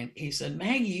point. He said,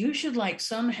 Maggie, you should like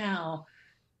somehow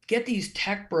get these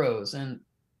tech bros and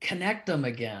connect them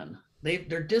again.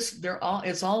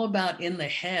 It's all about in the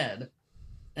head,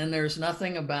 and there's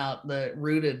nothing about the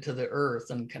rooted to the earth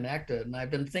and connected. And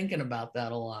I've been thinking about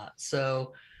that a lot.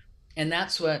 So, and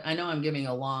that's what I know, I'm giving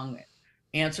a long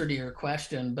answer to your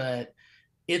question, but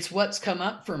it's what's come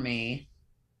up for me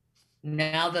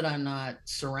now that I'm not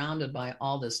surrounded by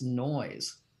all this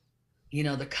noise,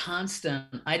 the constant,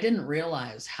 I didn't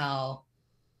realize how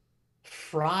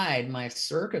fried my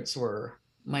circuits were,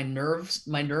 my nerve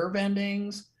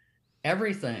endings,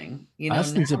 everything,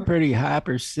 Austin's a now, pretty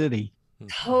hyper city.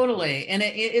 totally. And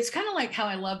it's kind of like how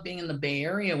I love being in the Bay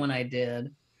Area when I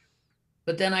did,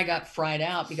 but then I got fried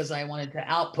out because I wanted to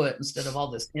output instead of all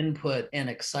this input and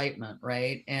excitement,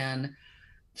 right? And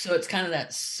so it's kind of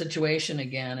that situation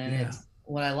again. And it's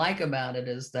what I like about it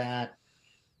is that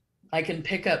I can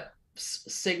pick up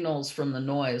signals from the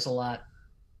noise a lot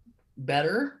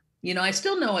better. I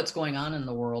still know what's going on in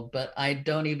the world, but I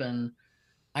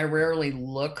rarely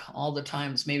look all the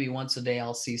times. Maybe once a day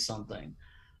I'll see something.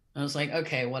 And I was like,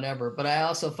 okay, whatever. But I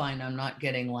also find I'm not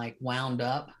getting like wound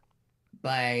up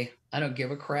I don't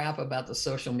give a crap about the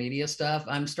social media stuff.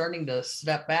 I'm starting to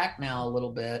step back now a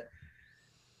little bit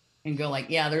and go like,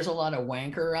 yeah, there's a lot of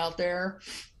wanker out there,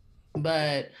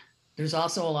 but there's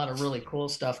also a lot of really cool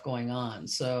stuff going on.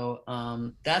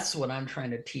 So that's what I'm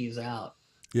trying to tease out.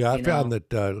 Yeah, I found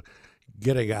that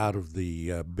getting out of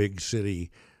the big city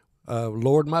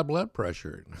lowered my blood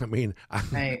pressure. I mean,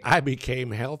 I became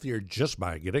healthier just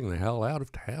by getting the hell out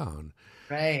of town.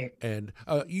 Right. And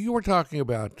you were talking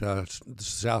about the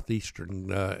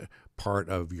southeastern part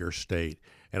of your state,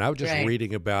 and I was just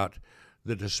reading about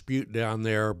the dispute down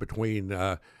there between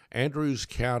Andrews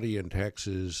County in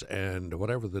Texas and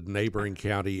whatever the neighboring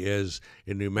county is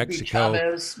in New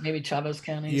Mexico. Maybe Chavez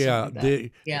County. Yeah,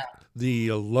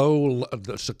 the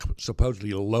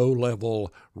supposedly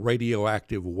low-level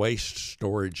radioactive waste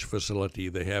storage facility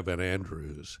they have in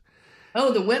Andrews.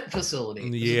 Oh, the WIP facility.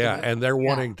 Yeah, and they're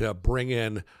wanting to bring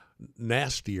in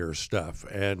nastier stuff.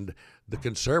 And the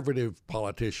conservative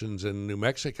politicians in New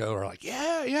Mexico are like,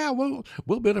 yeah, we'll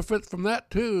benefit from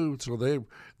that too. So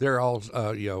they're all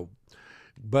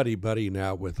buddy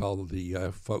now with all of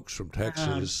the folks from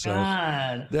Texas.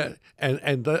 God. So that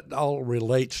and that all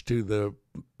relates to the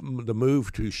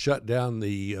move to shut down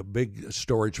the big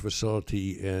storage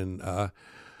facility in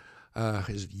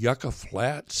is Yucca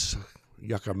Flats.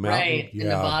 Yucca Mountain, right, in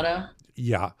Nevada.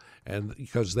 Yeah, and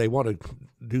because they want to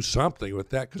do something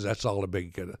with that, because that's all a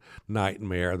big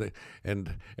nightmare.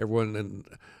 And everyone in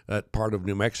that part of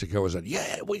New Mexico is like,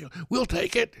 yeah, we'll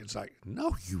take it. It's like,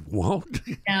 no, you won't.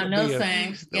 Yeah, no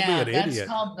thanks. Yeah, that's idiot.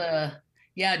 Called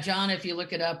John, if you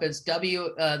look it up, it's the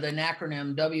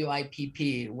acronym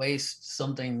WIPP, Waste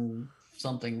something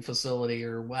facility,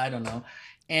 or I don't know.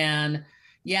 And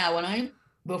yeah,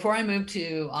 before I moved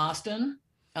to Austin,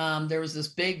 there was this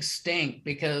big stink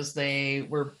because they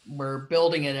were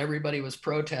building it. Everybody was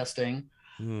protesting.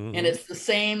 Mm-hmm. And it's the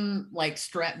same, like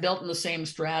built in the same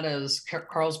strata as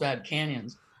Carlsbad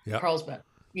Canyons. Yep. Carlsbad.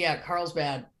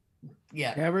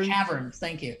 Yeah. Caverns.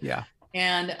 Thank you. Yeah.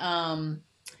 And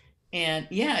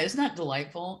yeah, isn't that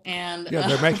delightful? And yeah,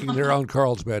 they're making their own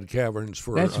Carlsbad Caverns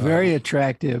for. That's very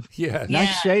attractive. Yeah.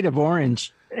 Nice shade of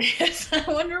orange. It's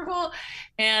wonderful.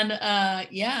 And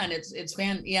and it's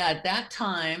at that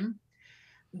time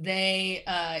they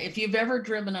if you've ever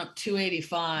driven up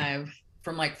 285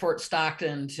 from like Fort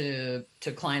Stockton to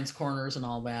Klein's Corners and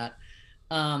all that,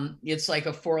 it's like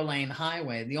a 4-lane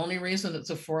highway. The only reason it's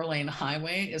a 4-lane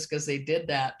highway is because they did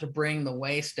that to bring the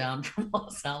waste down from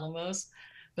Los Alamos.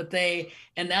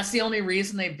 And that's the only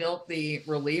reason they built the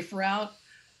relief route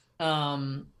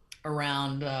around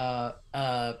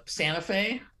Santa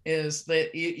Fe, is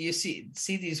that you see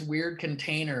these weird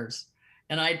containers,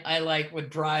 and I like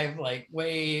would drive like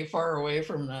way far away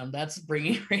from them. That's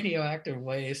bringing radioactive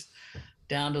waste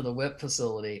down to the WIP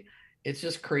facility. It's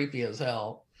just creepy as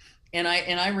hell. And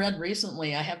I read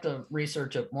recently, I have to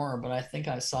research it more, but I think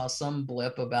I saw some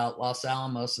blip about Los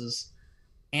Alamos's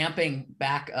amping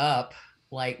back up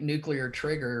like nuclear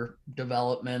trigger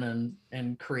development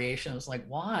and creation. It's like,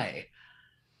 why?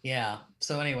 Yeah.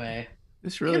 So anyway,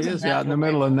 this really is out in the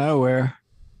middle of nowhere.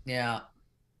 Yeah.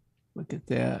 Look at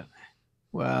that.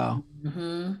 Wow.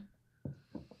 Mm-hmm.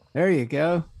 There you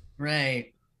go.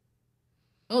 Right.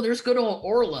 Oh, there's good old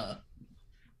Orla.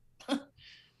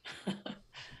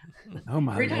 Oh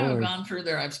my Every time Lord. I've gone through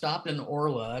there, I've stopped in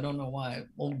Orla. I don't know why.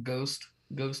 Old ghost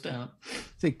town.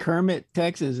 It's Kermit,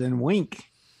 Texas, and Wink,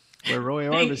 where Roy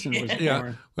Orbison was born.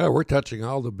 Yeah. Well, we're touching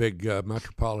all the big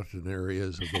metropolitan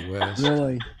areas of the West.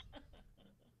 Really?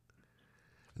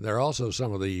 There are also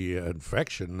some of the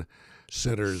infection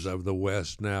centers of the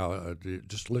West now.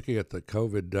 Just looking at the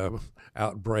COVID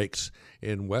outbreaks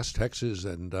in West Texas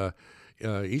and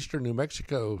eastern New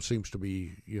Mexico seems to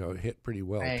be hit pretty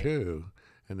well too.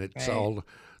 And it's all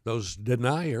those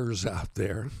deniers out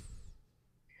there.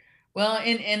 Well,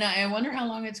 and I wonder how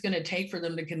long it's going to take for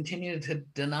them to continue to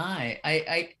deny.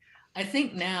 I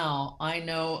think now I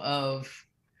know of,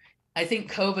 I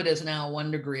think COVID is now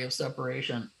 1 degree of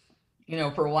separation.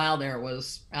 For a while there it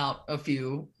was out a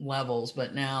few levels,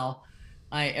 but now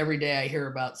every day I hear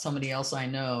about somebody else I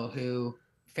know who,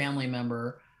 family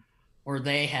member, or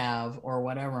they have, or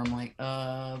whatever. I'm like,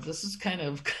 this is kind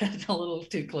of a little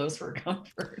too close for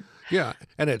comfort. Yeah,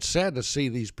 and it's sad to see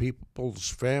these people's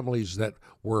families that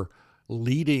were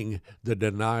leading the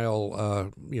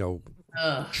denial,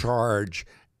 charge,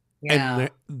 and Yeah,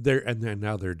 then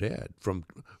now they're dead from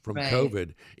right.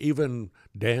 COVID. Even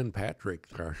Dan Patrick,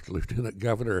 our lieutenant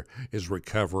governor, is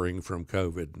recovering from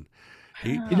COVID.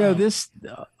 He, Oh, This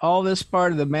all this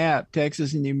part of the map,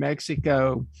 Texas and New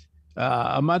Mexico,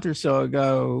 a month or so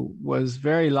ago was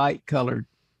very light colored.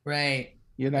 right,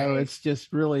 right. It's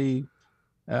just really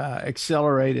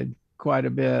accelerated quite a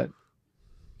bit.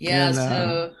 Yeah, And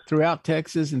so throughout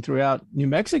Texas and throughout New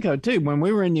Mexico too. When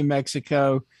we were in New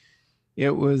Mexico, it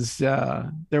was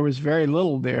there was very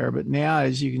little there, but now,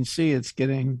 as you can see, it's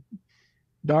getting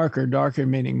darker,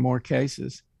 meaning more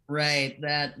cases. right,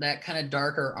 that kind of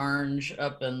darker orange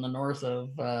up in the north of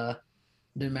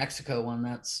New Mexico one,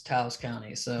 that's Taos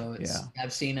County. So Yeah.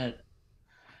 I've seen it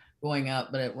going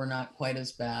up, but we're not quite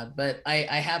as bad. But I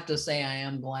have to say I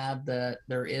am glad that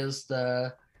there's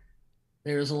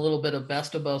a little bit of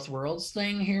best of both worlds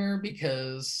thing here,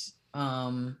 because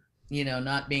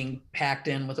not being packed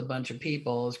in with a bunch of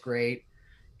people is great.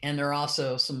 And there are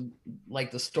also some, like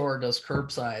the store does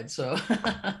curbside, so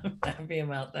I'm happy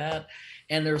about that.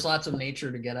 And there's lots of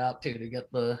nature to get out to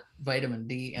get the vitamin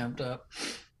D amped up.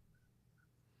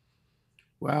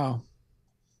 Wow.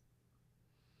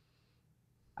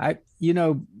 I you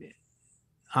know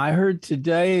I heard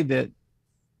today that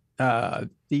the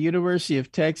University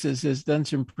of Texas has done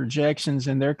some projections,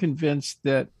 and they're convinced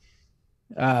that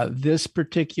this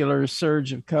particular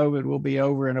surge of COVID will be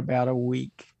over in about a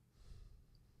week.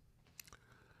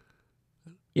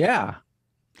 Yeah,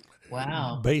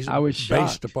 Wow. based I was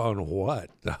based shocked. upon what?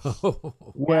 Yeah.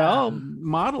 Well,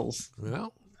 models,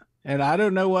 Well, and I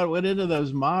don't know what went into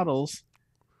those models.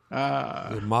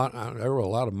 there were a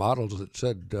lot of models that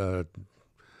said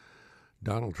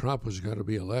Donald Trump was going to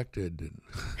be elected.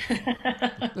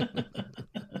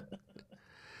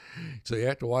 So you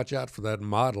have to watch out for that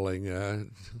modeling.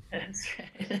 That's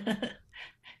right.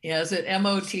 Yeah, is it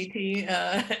MOTT,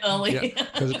 Yeah, Ellie?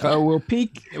 because We'll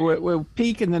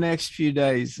peak in the next few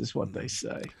days, is what they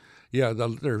say. yeah,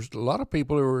 there's a lot of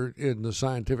people who are in the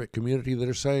scientific community that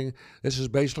are saying this is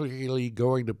basically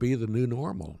going to be the new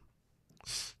normal.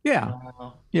 Yeah,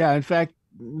 Wow. yeah. In fact,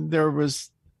 there was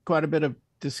quite a bit of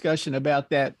discussion about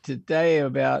that today,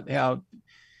 about how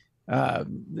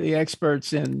the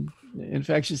experts in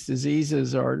infectious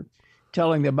diseases are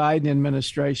telling the Biden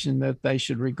administration that they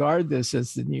should regard this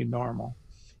as the new normal,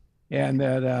 and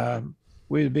that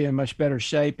we would be in much better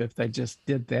shape if they just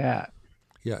did that.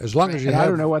 Yeah, as long as you Right. And I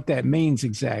don't have know what that means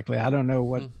exactly. I don't know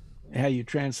mm, how you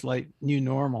translate new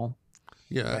normal.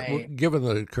 yeah, well, Right. given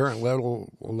the current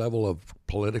level of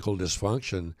political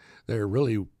dysfunction, there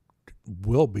really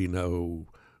will be no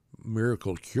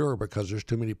miracle cure because there's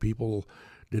too many people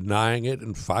denying it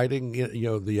and fighting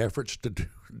the efforts to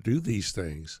do these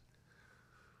things.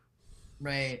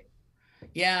 Right.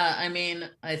 Yeah, I mean,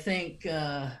 I think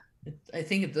at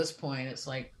this point it's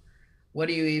like, what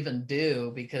do you even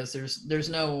do? Because there's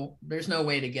no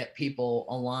way to get people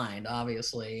aligned,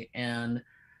 obviously. And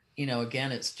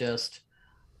again, it's just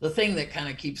the thing that kind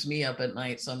of keeps me up at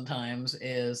night sometimes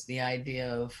is the idea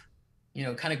of,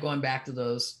 kind of going back to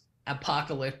those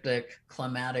apocalyptic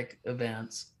climatic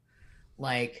events,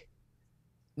 like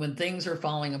when things are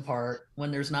falling apart, when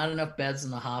there's not enough beds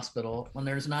in the hospital, when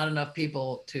there's not enough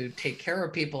people to take care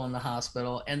of people in the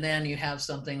hospital, and then you have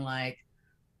something like,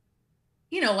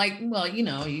 well,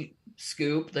 you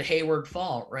scoop the Hayward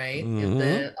Fault, right? If Hmm.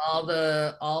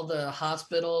 the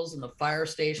hospitals and the fire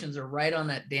stations are right on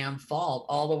that damn fault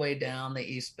all the way down the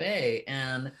East Bay.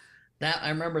 And that, I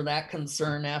remember that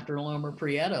concern after Loma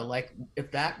Prieta, like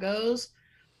if that goes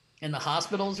and the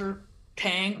hospitals are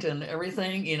tanked and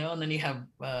everything, and then you have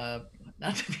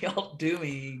not to be all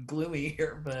doomy, gloomy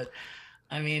here, but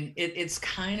I mean, it's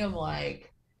kind of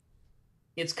like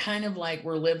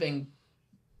we're living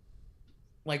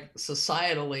like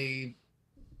societally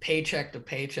paycheck to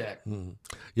paycheck. Hmm.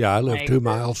 Yeah, I live Like, 2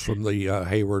 miles from the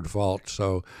Hayward Fault,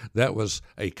 so that was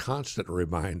a constant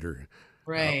reminder.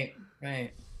 Uh, right,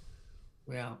 right.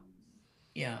 Yeah,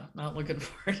 yeah. Not looking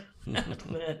forward to that,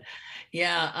 but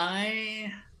yeah,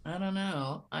 I don't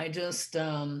know. I just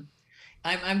I'm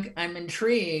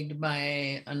intrigued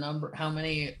by how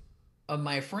many of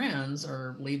my friends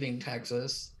are leaving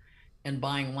Texas and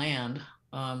buying land.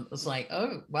 It's like,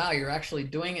 oh wow, you're actually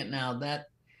doing it now. That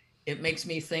it makes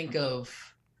me think of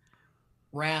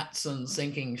rats and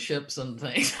sinking ships and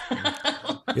things.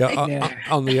 Yeah. Yeah.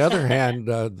 On the other hand,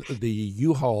 the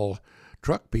U-Haul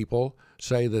truck people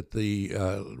say that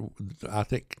I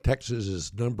think Texas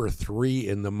is number 3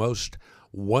 in the most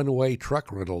one-way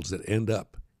truck rentals that end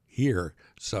up here.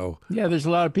 So Yeah, there's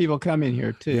a lot of people coming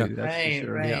here too. yeah, That's for Right,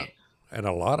 sure. yeah, right. and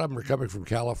a lot of them are coming from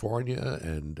California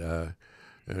and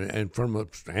from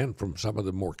some of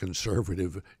the more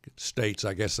conservative states.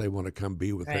 I guess they want to come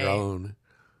be with their Right. own.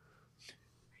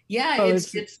 Yeah, Well,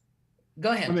 it's go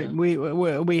I ahead, mean,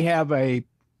 John. we have a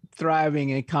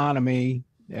thriving economy.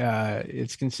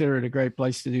 It's considered a great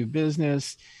place to do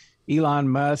business. Elon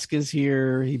Musk is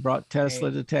here. He brought Tesla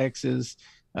Right. to Texas.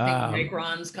 I think Um,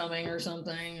 Micron's coming or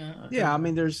something. yeah, I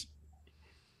mean, there's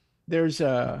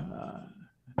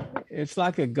it's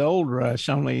like a gold rush,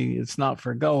 only it's not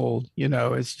for gold.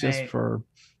 It's just Right. for,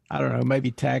 I don't know,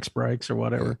 maybe tax breaks or Yeah.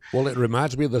 whatever. Well, it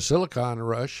reminds me of the Silicon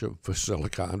Rush of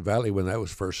Silicon Valley when that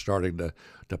was first starting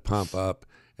to pump up,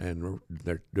 and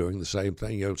they're doing the same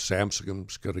thing.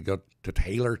 Samsung's going to go to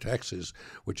Taylor, Texas,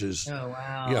 which is Oh you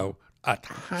wow. know a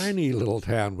tiny little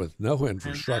town with no I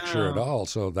infrastructure at know. all.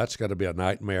 So that's going to be a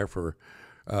nightmare for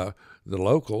the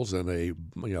locals and a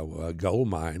gold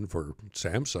mine for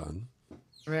Samsung.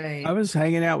 I Right. was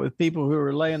hanging out with people who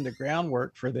were laying the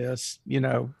groundwork for this,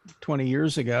 20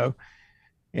 years ago.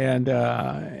 And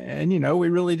we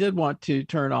really did want to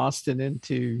turn Austin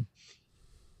into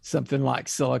something like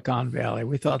Silicon Valley.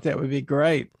 We thought that would be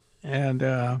great. And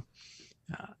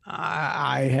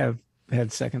I have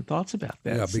had second thoughts about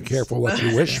Yeah, that be since. careful what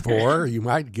you wish for. You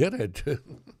might get it.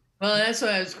 Well, that's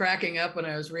why I was cracking up when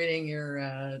I was reading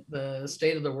your the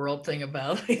state of the world thing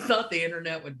about they thought the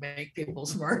internet would make people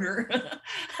smarter.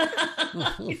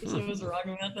 So was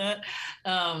wrong about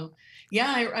that.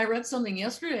 Yeah, I read something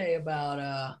yesterday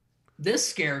about this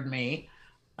scared me.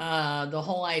 The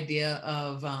whole idea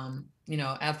of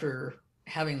after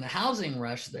having the housing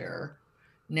rush there,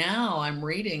 now I'm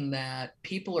reading that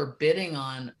people are bidding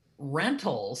on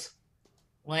rentals,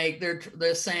 like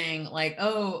they're saying like,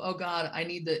 oh god,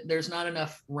 there's not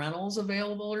enough rentals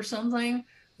available or something,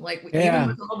 like even Yeah,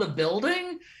 with all the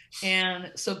building.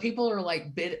 And so people are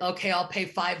like, bid, okay, I'll pay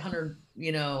 500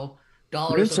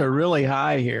 dollars a rents are month. really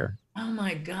high here. Oh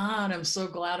my god, I'm so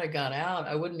glad I got out.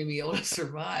 I wouldn't be able to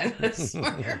survive, I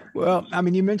swear. Well, I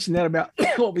mean, you mentioned that about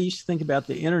what we used to think about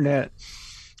the internet.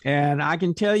 And I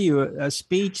can tell you a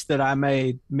speech that I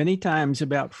made many times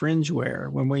about fringeware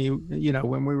when we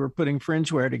were putting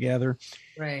fringeware together.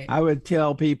 Right. I would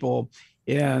tell people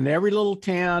in every little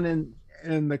town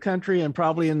in the country and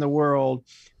probably in the world,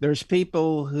 there's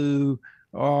people who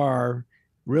are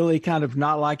really kind of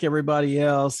not like everybody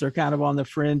else. They're kind of on the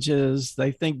fringes.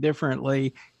 They think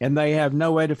differently, and they have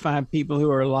no way to find people who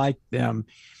are like them.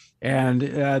 And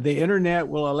the internet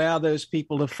will allow those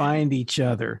people to find each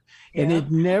other. And Yeah. it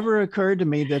never occurred to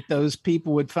me that those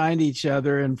people would find each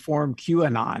other and form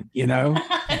QAnon.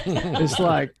 It's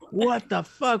like, what the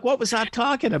fuck? What was I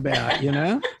talking about?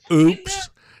 Oops.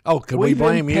 Oh, can we We've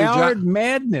blame you, empowered John?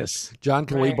 madness. John,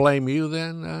 can we Right. blame you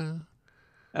then?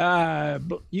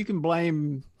 You can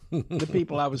blame the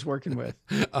people I was working with.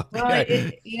 Well,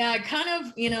 Okay. yeah, kind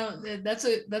of,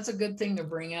 that's a good thing to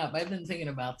bring up. I've been thinking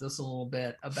about this a little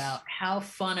bit about how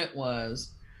fun it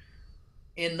was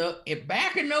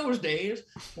back in those days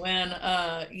when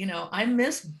I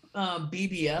miss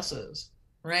BBSs,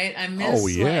 right? I Oh,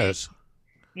 miss yes.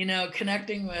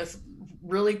 connecting with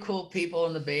really cool people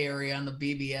in the Bay Area on the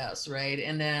BBS, right?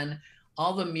 And then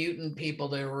all the mutant people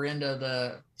that were into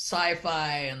the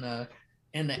sci-fi and the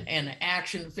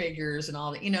action figures and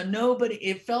all that. Nobody,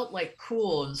 it felt like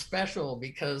cool and special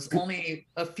because only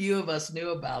a few of us knew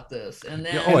about this. And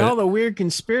Yeah, then And all the weird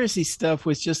conspiracy stuff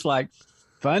was just like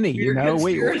funny. weird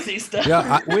conspiracy stuff.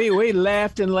 Yeah, We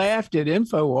laughed and laughed at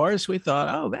InfoWars. We thought,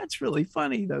 oh, that's really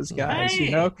funny, those guys.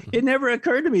 Right. It never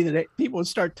occurred to me that people would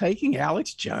start taking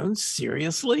Alex Jones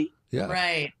seriously. yeah.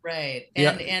 Right.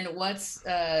 Yeah. And what's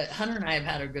Hunter and I have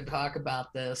had a good talk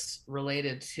about this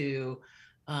related to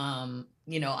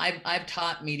I've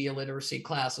taught media literacy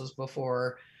classes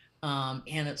before, and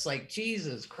it's like,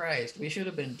 Jesus Christ, we should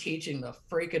have been teaching the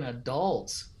freaking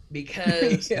adults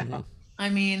because Yeah. I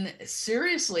mean,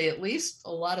 seriously, at least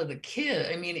a lot of the kids,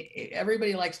 I mean,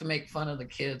 everybody likes to make fun of the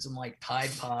kids and like Tide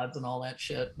Pods and all that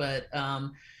shit, but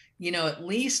at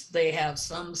least they have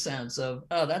some sense of,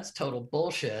 oh, that's total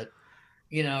bullshit,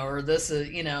 or this is,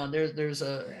 there's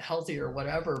a healthier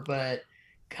whatever. But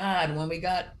God, when we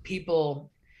got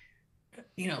people,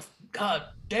 God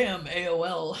damn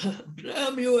AOL,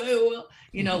 damn you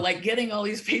AOL, like getting all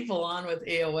these people on with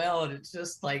AOL, and it's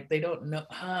just like they don't know.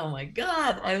 Oh my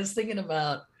God. I was thinking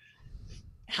about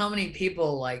how many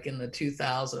people like in the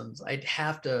 2000s I'd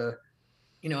have to,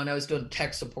 and I was doing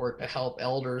tech support to help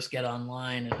elders get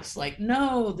online. And it's like,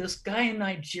 no, this guy in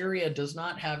Nigeria does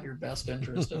not have your best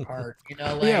interest at heart.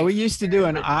 Yeah, we used to do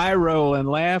an eye roll and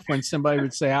laugh when somebody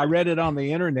would say, I read it on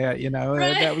the internet,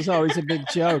 Right. That was always a big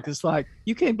joke. It's like,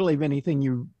 you can't believe anything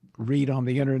you read on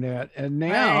the internet. And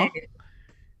now, Right.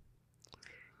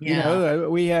 Yeah.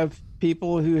 we have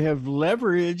people who have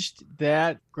leveraged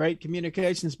that great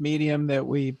communications medium that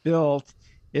we built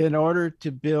in order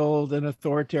to build an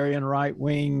authoritarian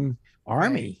right-wing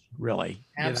army, really.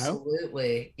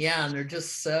 Absolutely. Yeah. And they're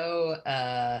just so,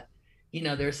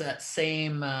 there's that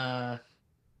same, I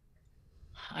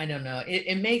don't know.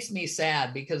 It makes me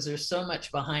sad because there's so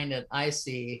much behind it I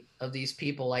see of these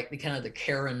people, like the kind of the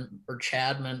Karen or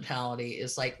Chad mentality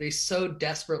is like they so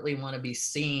desperately want to be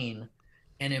seen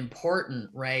and important,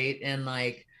 right? And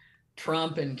like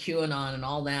Trump and QAnon and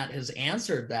all that has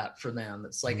answered that for them.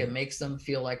 It's like it makes them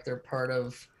feel like they're part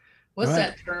of what's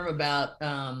that term about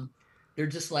they're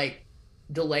just like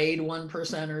delayed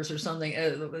 1%ers or something.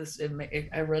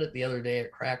 I read it the other day.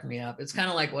 It cracked me up. It's kind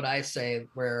of like what I say,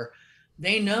 where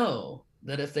they know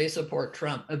that if they support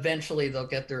Trump, eventually they'll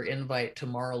get their invite to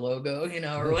Mar-a-Lago,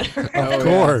 or whatever. Of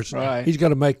course. Yeah, right. He's going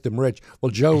to make them rich.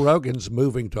 Well, Joe Rogan's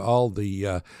moving to all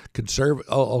the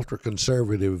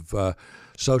ultra-conservative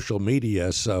social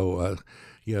media. So,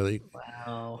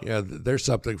 Wow. Yeah, there's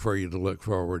something for you to look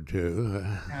forward to.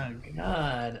 Oh,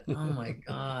 God. Oh, my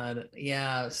God.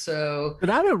 Yeah. So.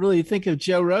 But I don't really think of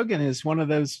Joe Rogan as one of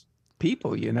those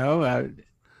people,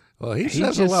 Well, he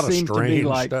says a lot of strange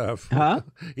stuff. Huh?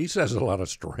 He says a lot of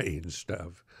strange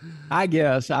stuff. I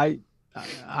guess I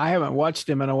haven't watched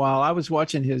him in a while. I was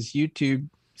watching his YouTube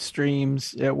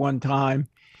streams at one time,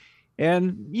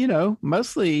 and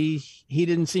mostly he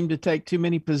didn't seem to take too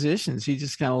many positions. He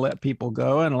just kind of let people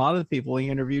go, and a lot of the people he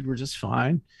interviewed were just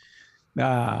fine.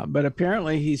 But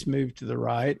apparently he's moved to the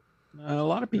right. A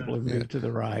lot of people have moved to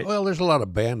the right. Well, there's a lot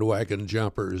of bandwagon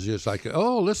jumpers, just like,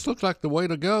 oh, this looks like the way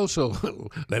to go, so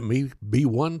let me be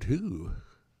one too.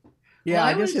 Yeah,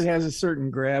 I guess it has a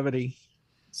certain gravity.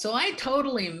 So I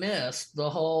totally missed the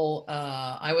whole,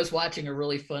 I was watching a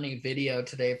really funny video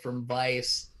today from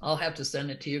Vice. I'll have to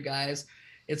send it to you guys.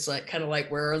 It's like kind of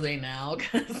like, where are they now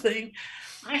kind of thing.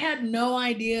 I had no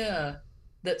idea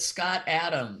that Scott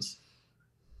Adams,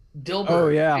 Dilbert. Oh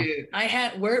yeah. Dude, I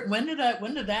had when did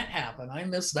that happen? I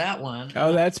missed that one.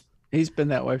 Oh, he's been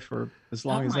that way for as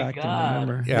long as I can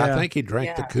remember. Yeah, I think he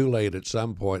drank the Kool-Aid at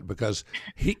some point, because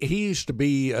he used to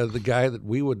be the guy that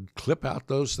we would clip out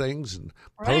those things and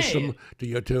post them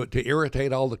to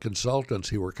irritate all the consultants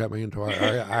who were coming into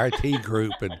our IT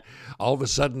group, and all of a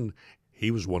sudden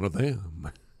he was one of them.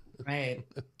 Right.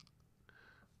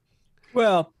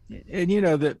 Well, and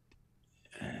that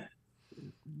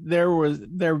there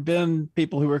have been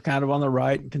people who were kind of on the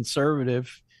right and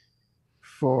conservative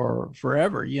for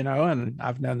forever, and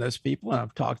I've known those people and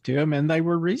I've talked to them and they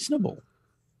were reasonable,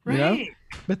 right.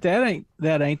 But that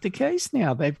ain't the case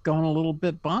now. They've gone a little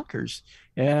bit bonkers.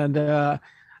 And,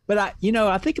 but I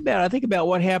think about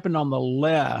what happened on the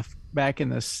left back in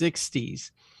the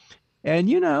 60s, and,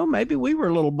 maybe we were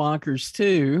a little bonkers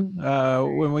too,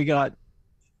 when we got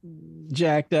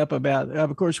jacked up about,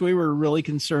 of course, we were really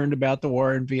concerned about the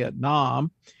war in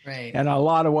Vietnam. Right. And a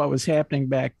lot of what was happening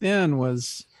back then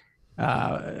was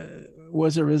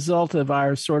a result of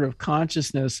our sort of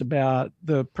consciousness about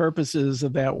the purposes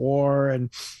of that war,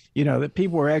 and, that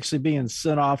people were actually being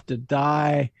sent off to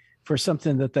die for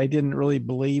something that they didn't really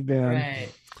believe in. Right.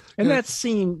 And that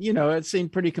seemed, it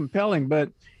seemed pretty compelling. But,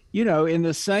 in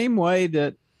the same way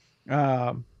that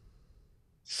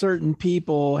certain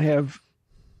people have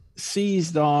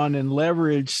seized on and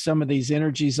leveraged some of these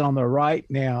energies on the right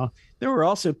now, there were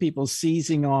also people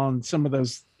seizing on some of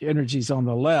those energies on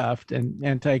the left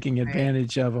and taking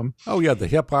advantage of them. Oh, yeah, the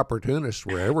hip opportunists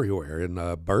were everywhere, in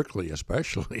Berkeley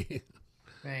especially.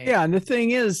 Right. Yeah, and the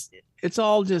thing is, it's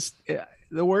all just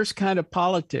the worst kind of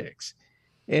politics.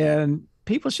 And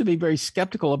people should be very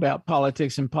skeptical about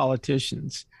politics and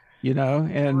politicians,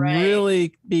 and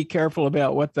really be careful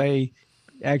about what they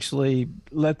actually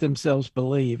let themselves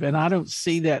believe. And I don't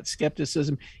see that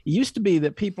skepticism. It used to be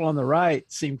that people on the right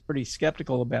seemed pretty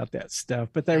skeptical about that stuff,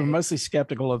 but they were mostly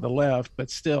skeptical of the left,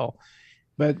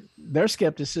 but their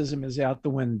skepticism is out the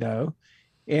window.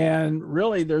 And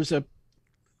really there's a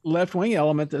left-wing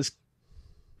element that's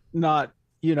not,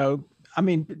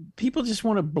 people just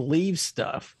want to believe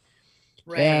stuff.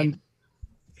 Right.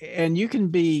 and you can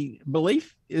be,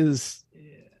 belief is,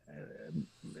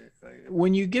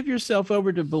 when you give yourself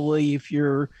over to belief,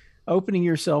 you're opening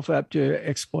yourself up to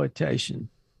exploitation.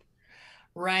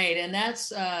 Right, and that's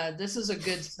this is a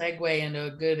good segue into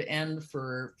a good end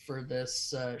for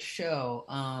this show.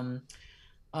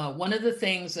 One of the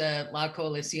things that La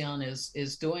Coalición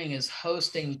is doing is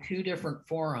hosting two different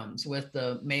forums with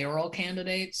the mayoral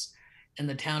candidates and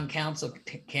the town council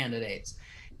candidates,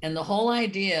 and the whole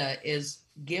idea is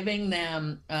giving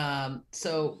them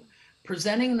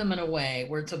presenting them in a way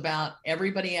where it's about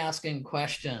everybody asking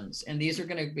questions, and these are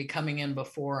going to be coming in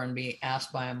before and be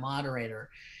asked by a moderator,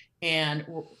 and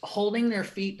holding their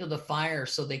feet to the fire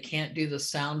so they can't do the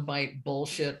soundbite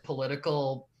bullshit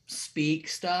political speak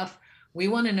stuff. We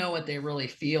want to know what they really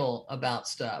feel about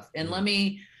stuff. And let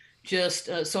me just,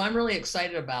 so I'm really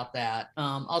excited about that.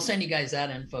 I'll send you guys that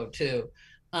info too.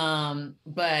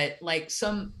 But like I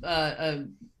sent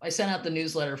out the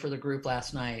newsletter for the group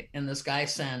last night, and this guy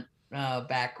sent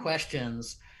back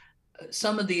questions.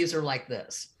 Some of these are like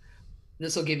this.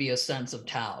 This will give you a sense of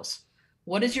Taos.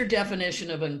 What is your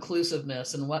definition of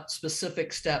inclusiveness, and what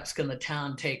specific steps can the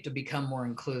town take to become more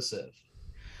inclusive?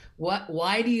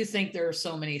 Why do you think there are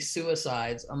so many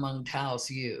suicides among Taos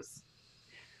youth?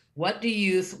 What do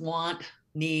youth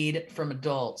need from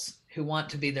adults who want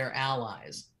to be their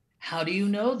allies? How do you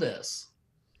know this?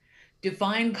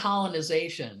 Define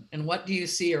colonization, and what do you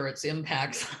see are its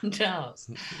impacts on Taos?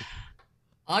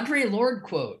 Audre Lorde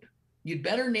quote, "You'd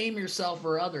better name yourself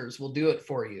or others will do it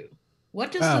for you."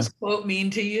 What does this quote mean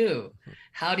to you?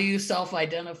 How do you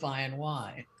self-identify and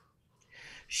why?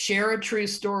 Share a true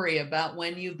story about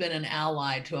when you've been an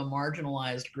ally to a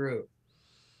marginalized group.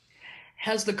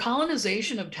 Has the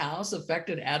colonization of Taos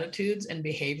affected attitudes and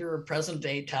behavior of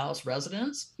present-day Taos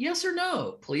residents? Yes or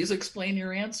no? Please explain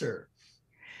your answer.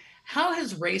 How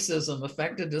has racism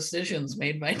affected decisions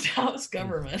made by Taos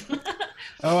government?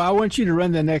 Oh, I want you to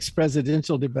run the next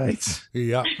presidential debates.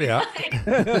 Yeah.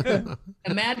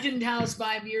 Imagine Taos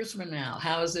 5 years from now.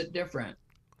 How is it different?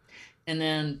 And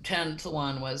then 10th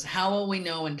one was, how will we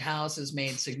know when Taos has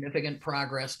made significant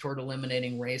progress toward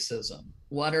eliminating racism?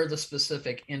 What are the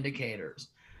specific indicators?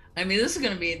 I mean,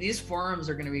 these forums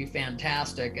are going to be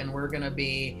fantastic, and we're going to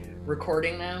be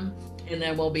recording them, and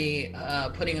then we'll be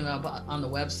putting them up on the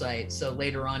website. So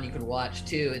later on you could watch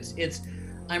too.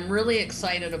 I'm really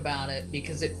excited about it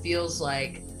because it feels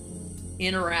like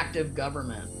interactive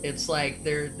government. It's like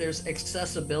there's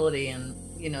accessibility, and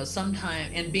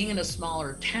sometimes, and being in a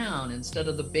smaller town instead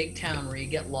of the big town where you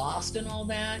get lost and all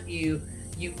that,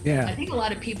 I think a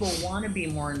lot of people want to be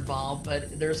more involved,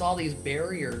 but there's all these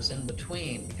barriers in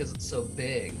between because it's so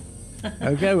big.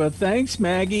 Okay, well, thanks,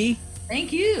 Maggie.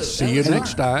 Thank you. See you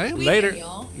next time. Later.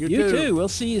 You too. We'll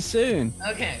see you soon.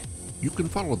 Okay. You can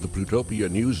follow the Plutopia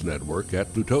News Network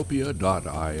at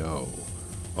plutopia.io.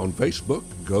 On Facebook,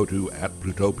 go to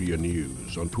 @Plutopia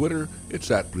News. On Twitter, it's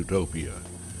 @Plutopia.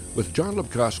 With John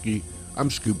Lepkowski, I'm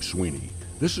Scoop Sweeney.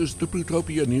 This is the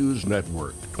Plutopia News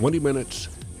Network, 20 minutes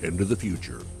into the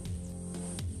future.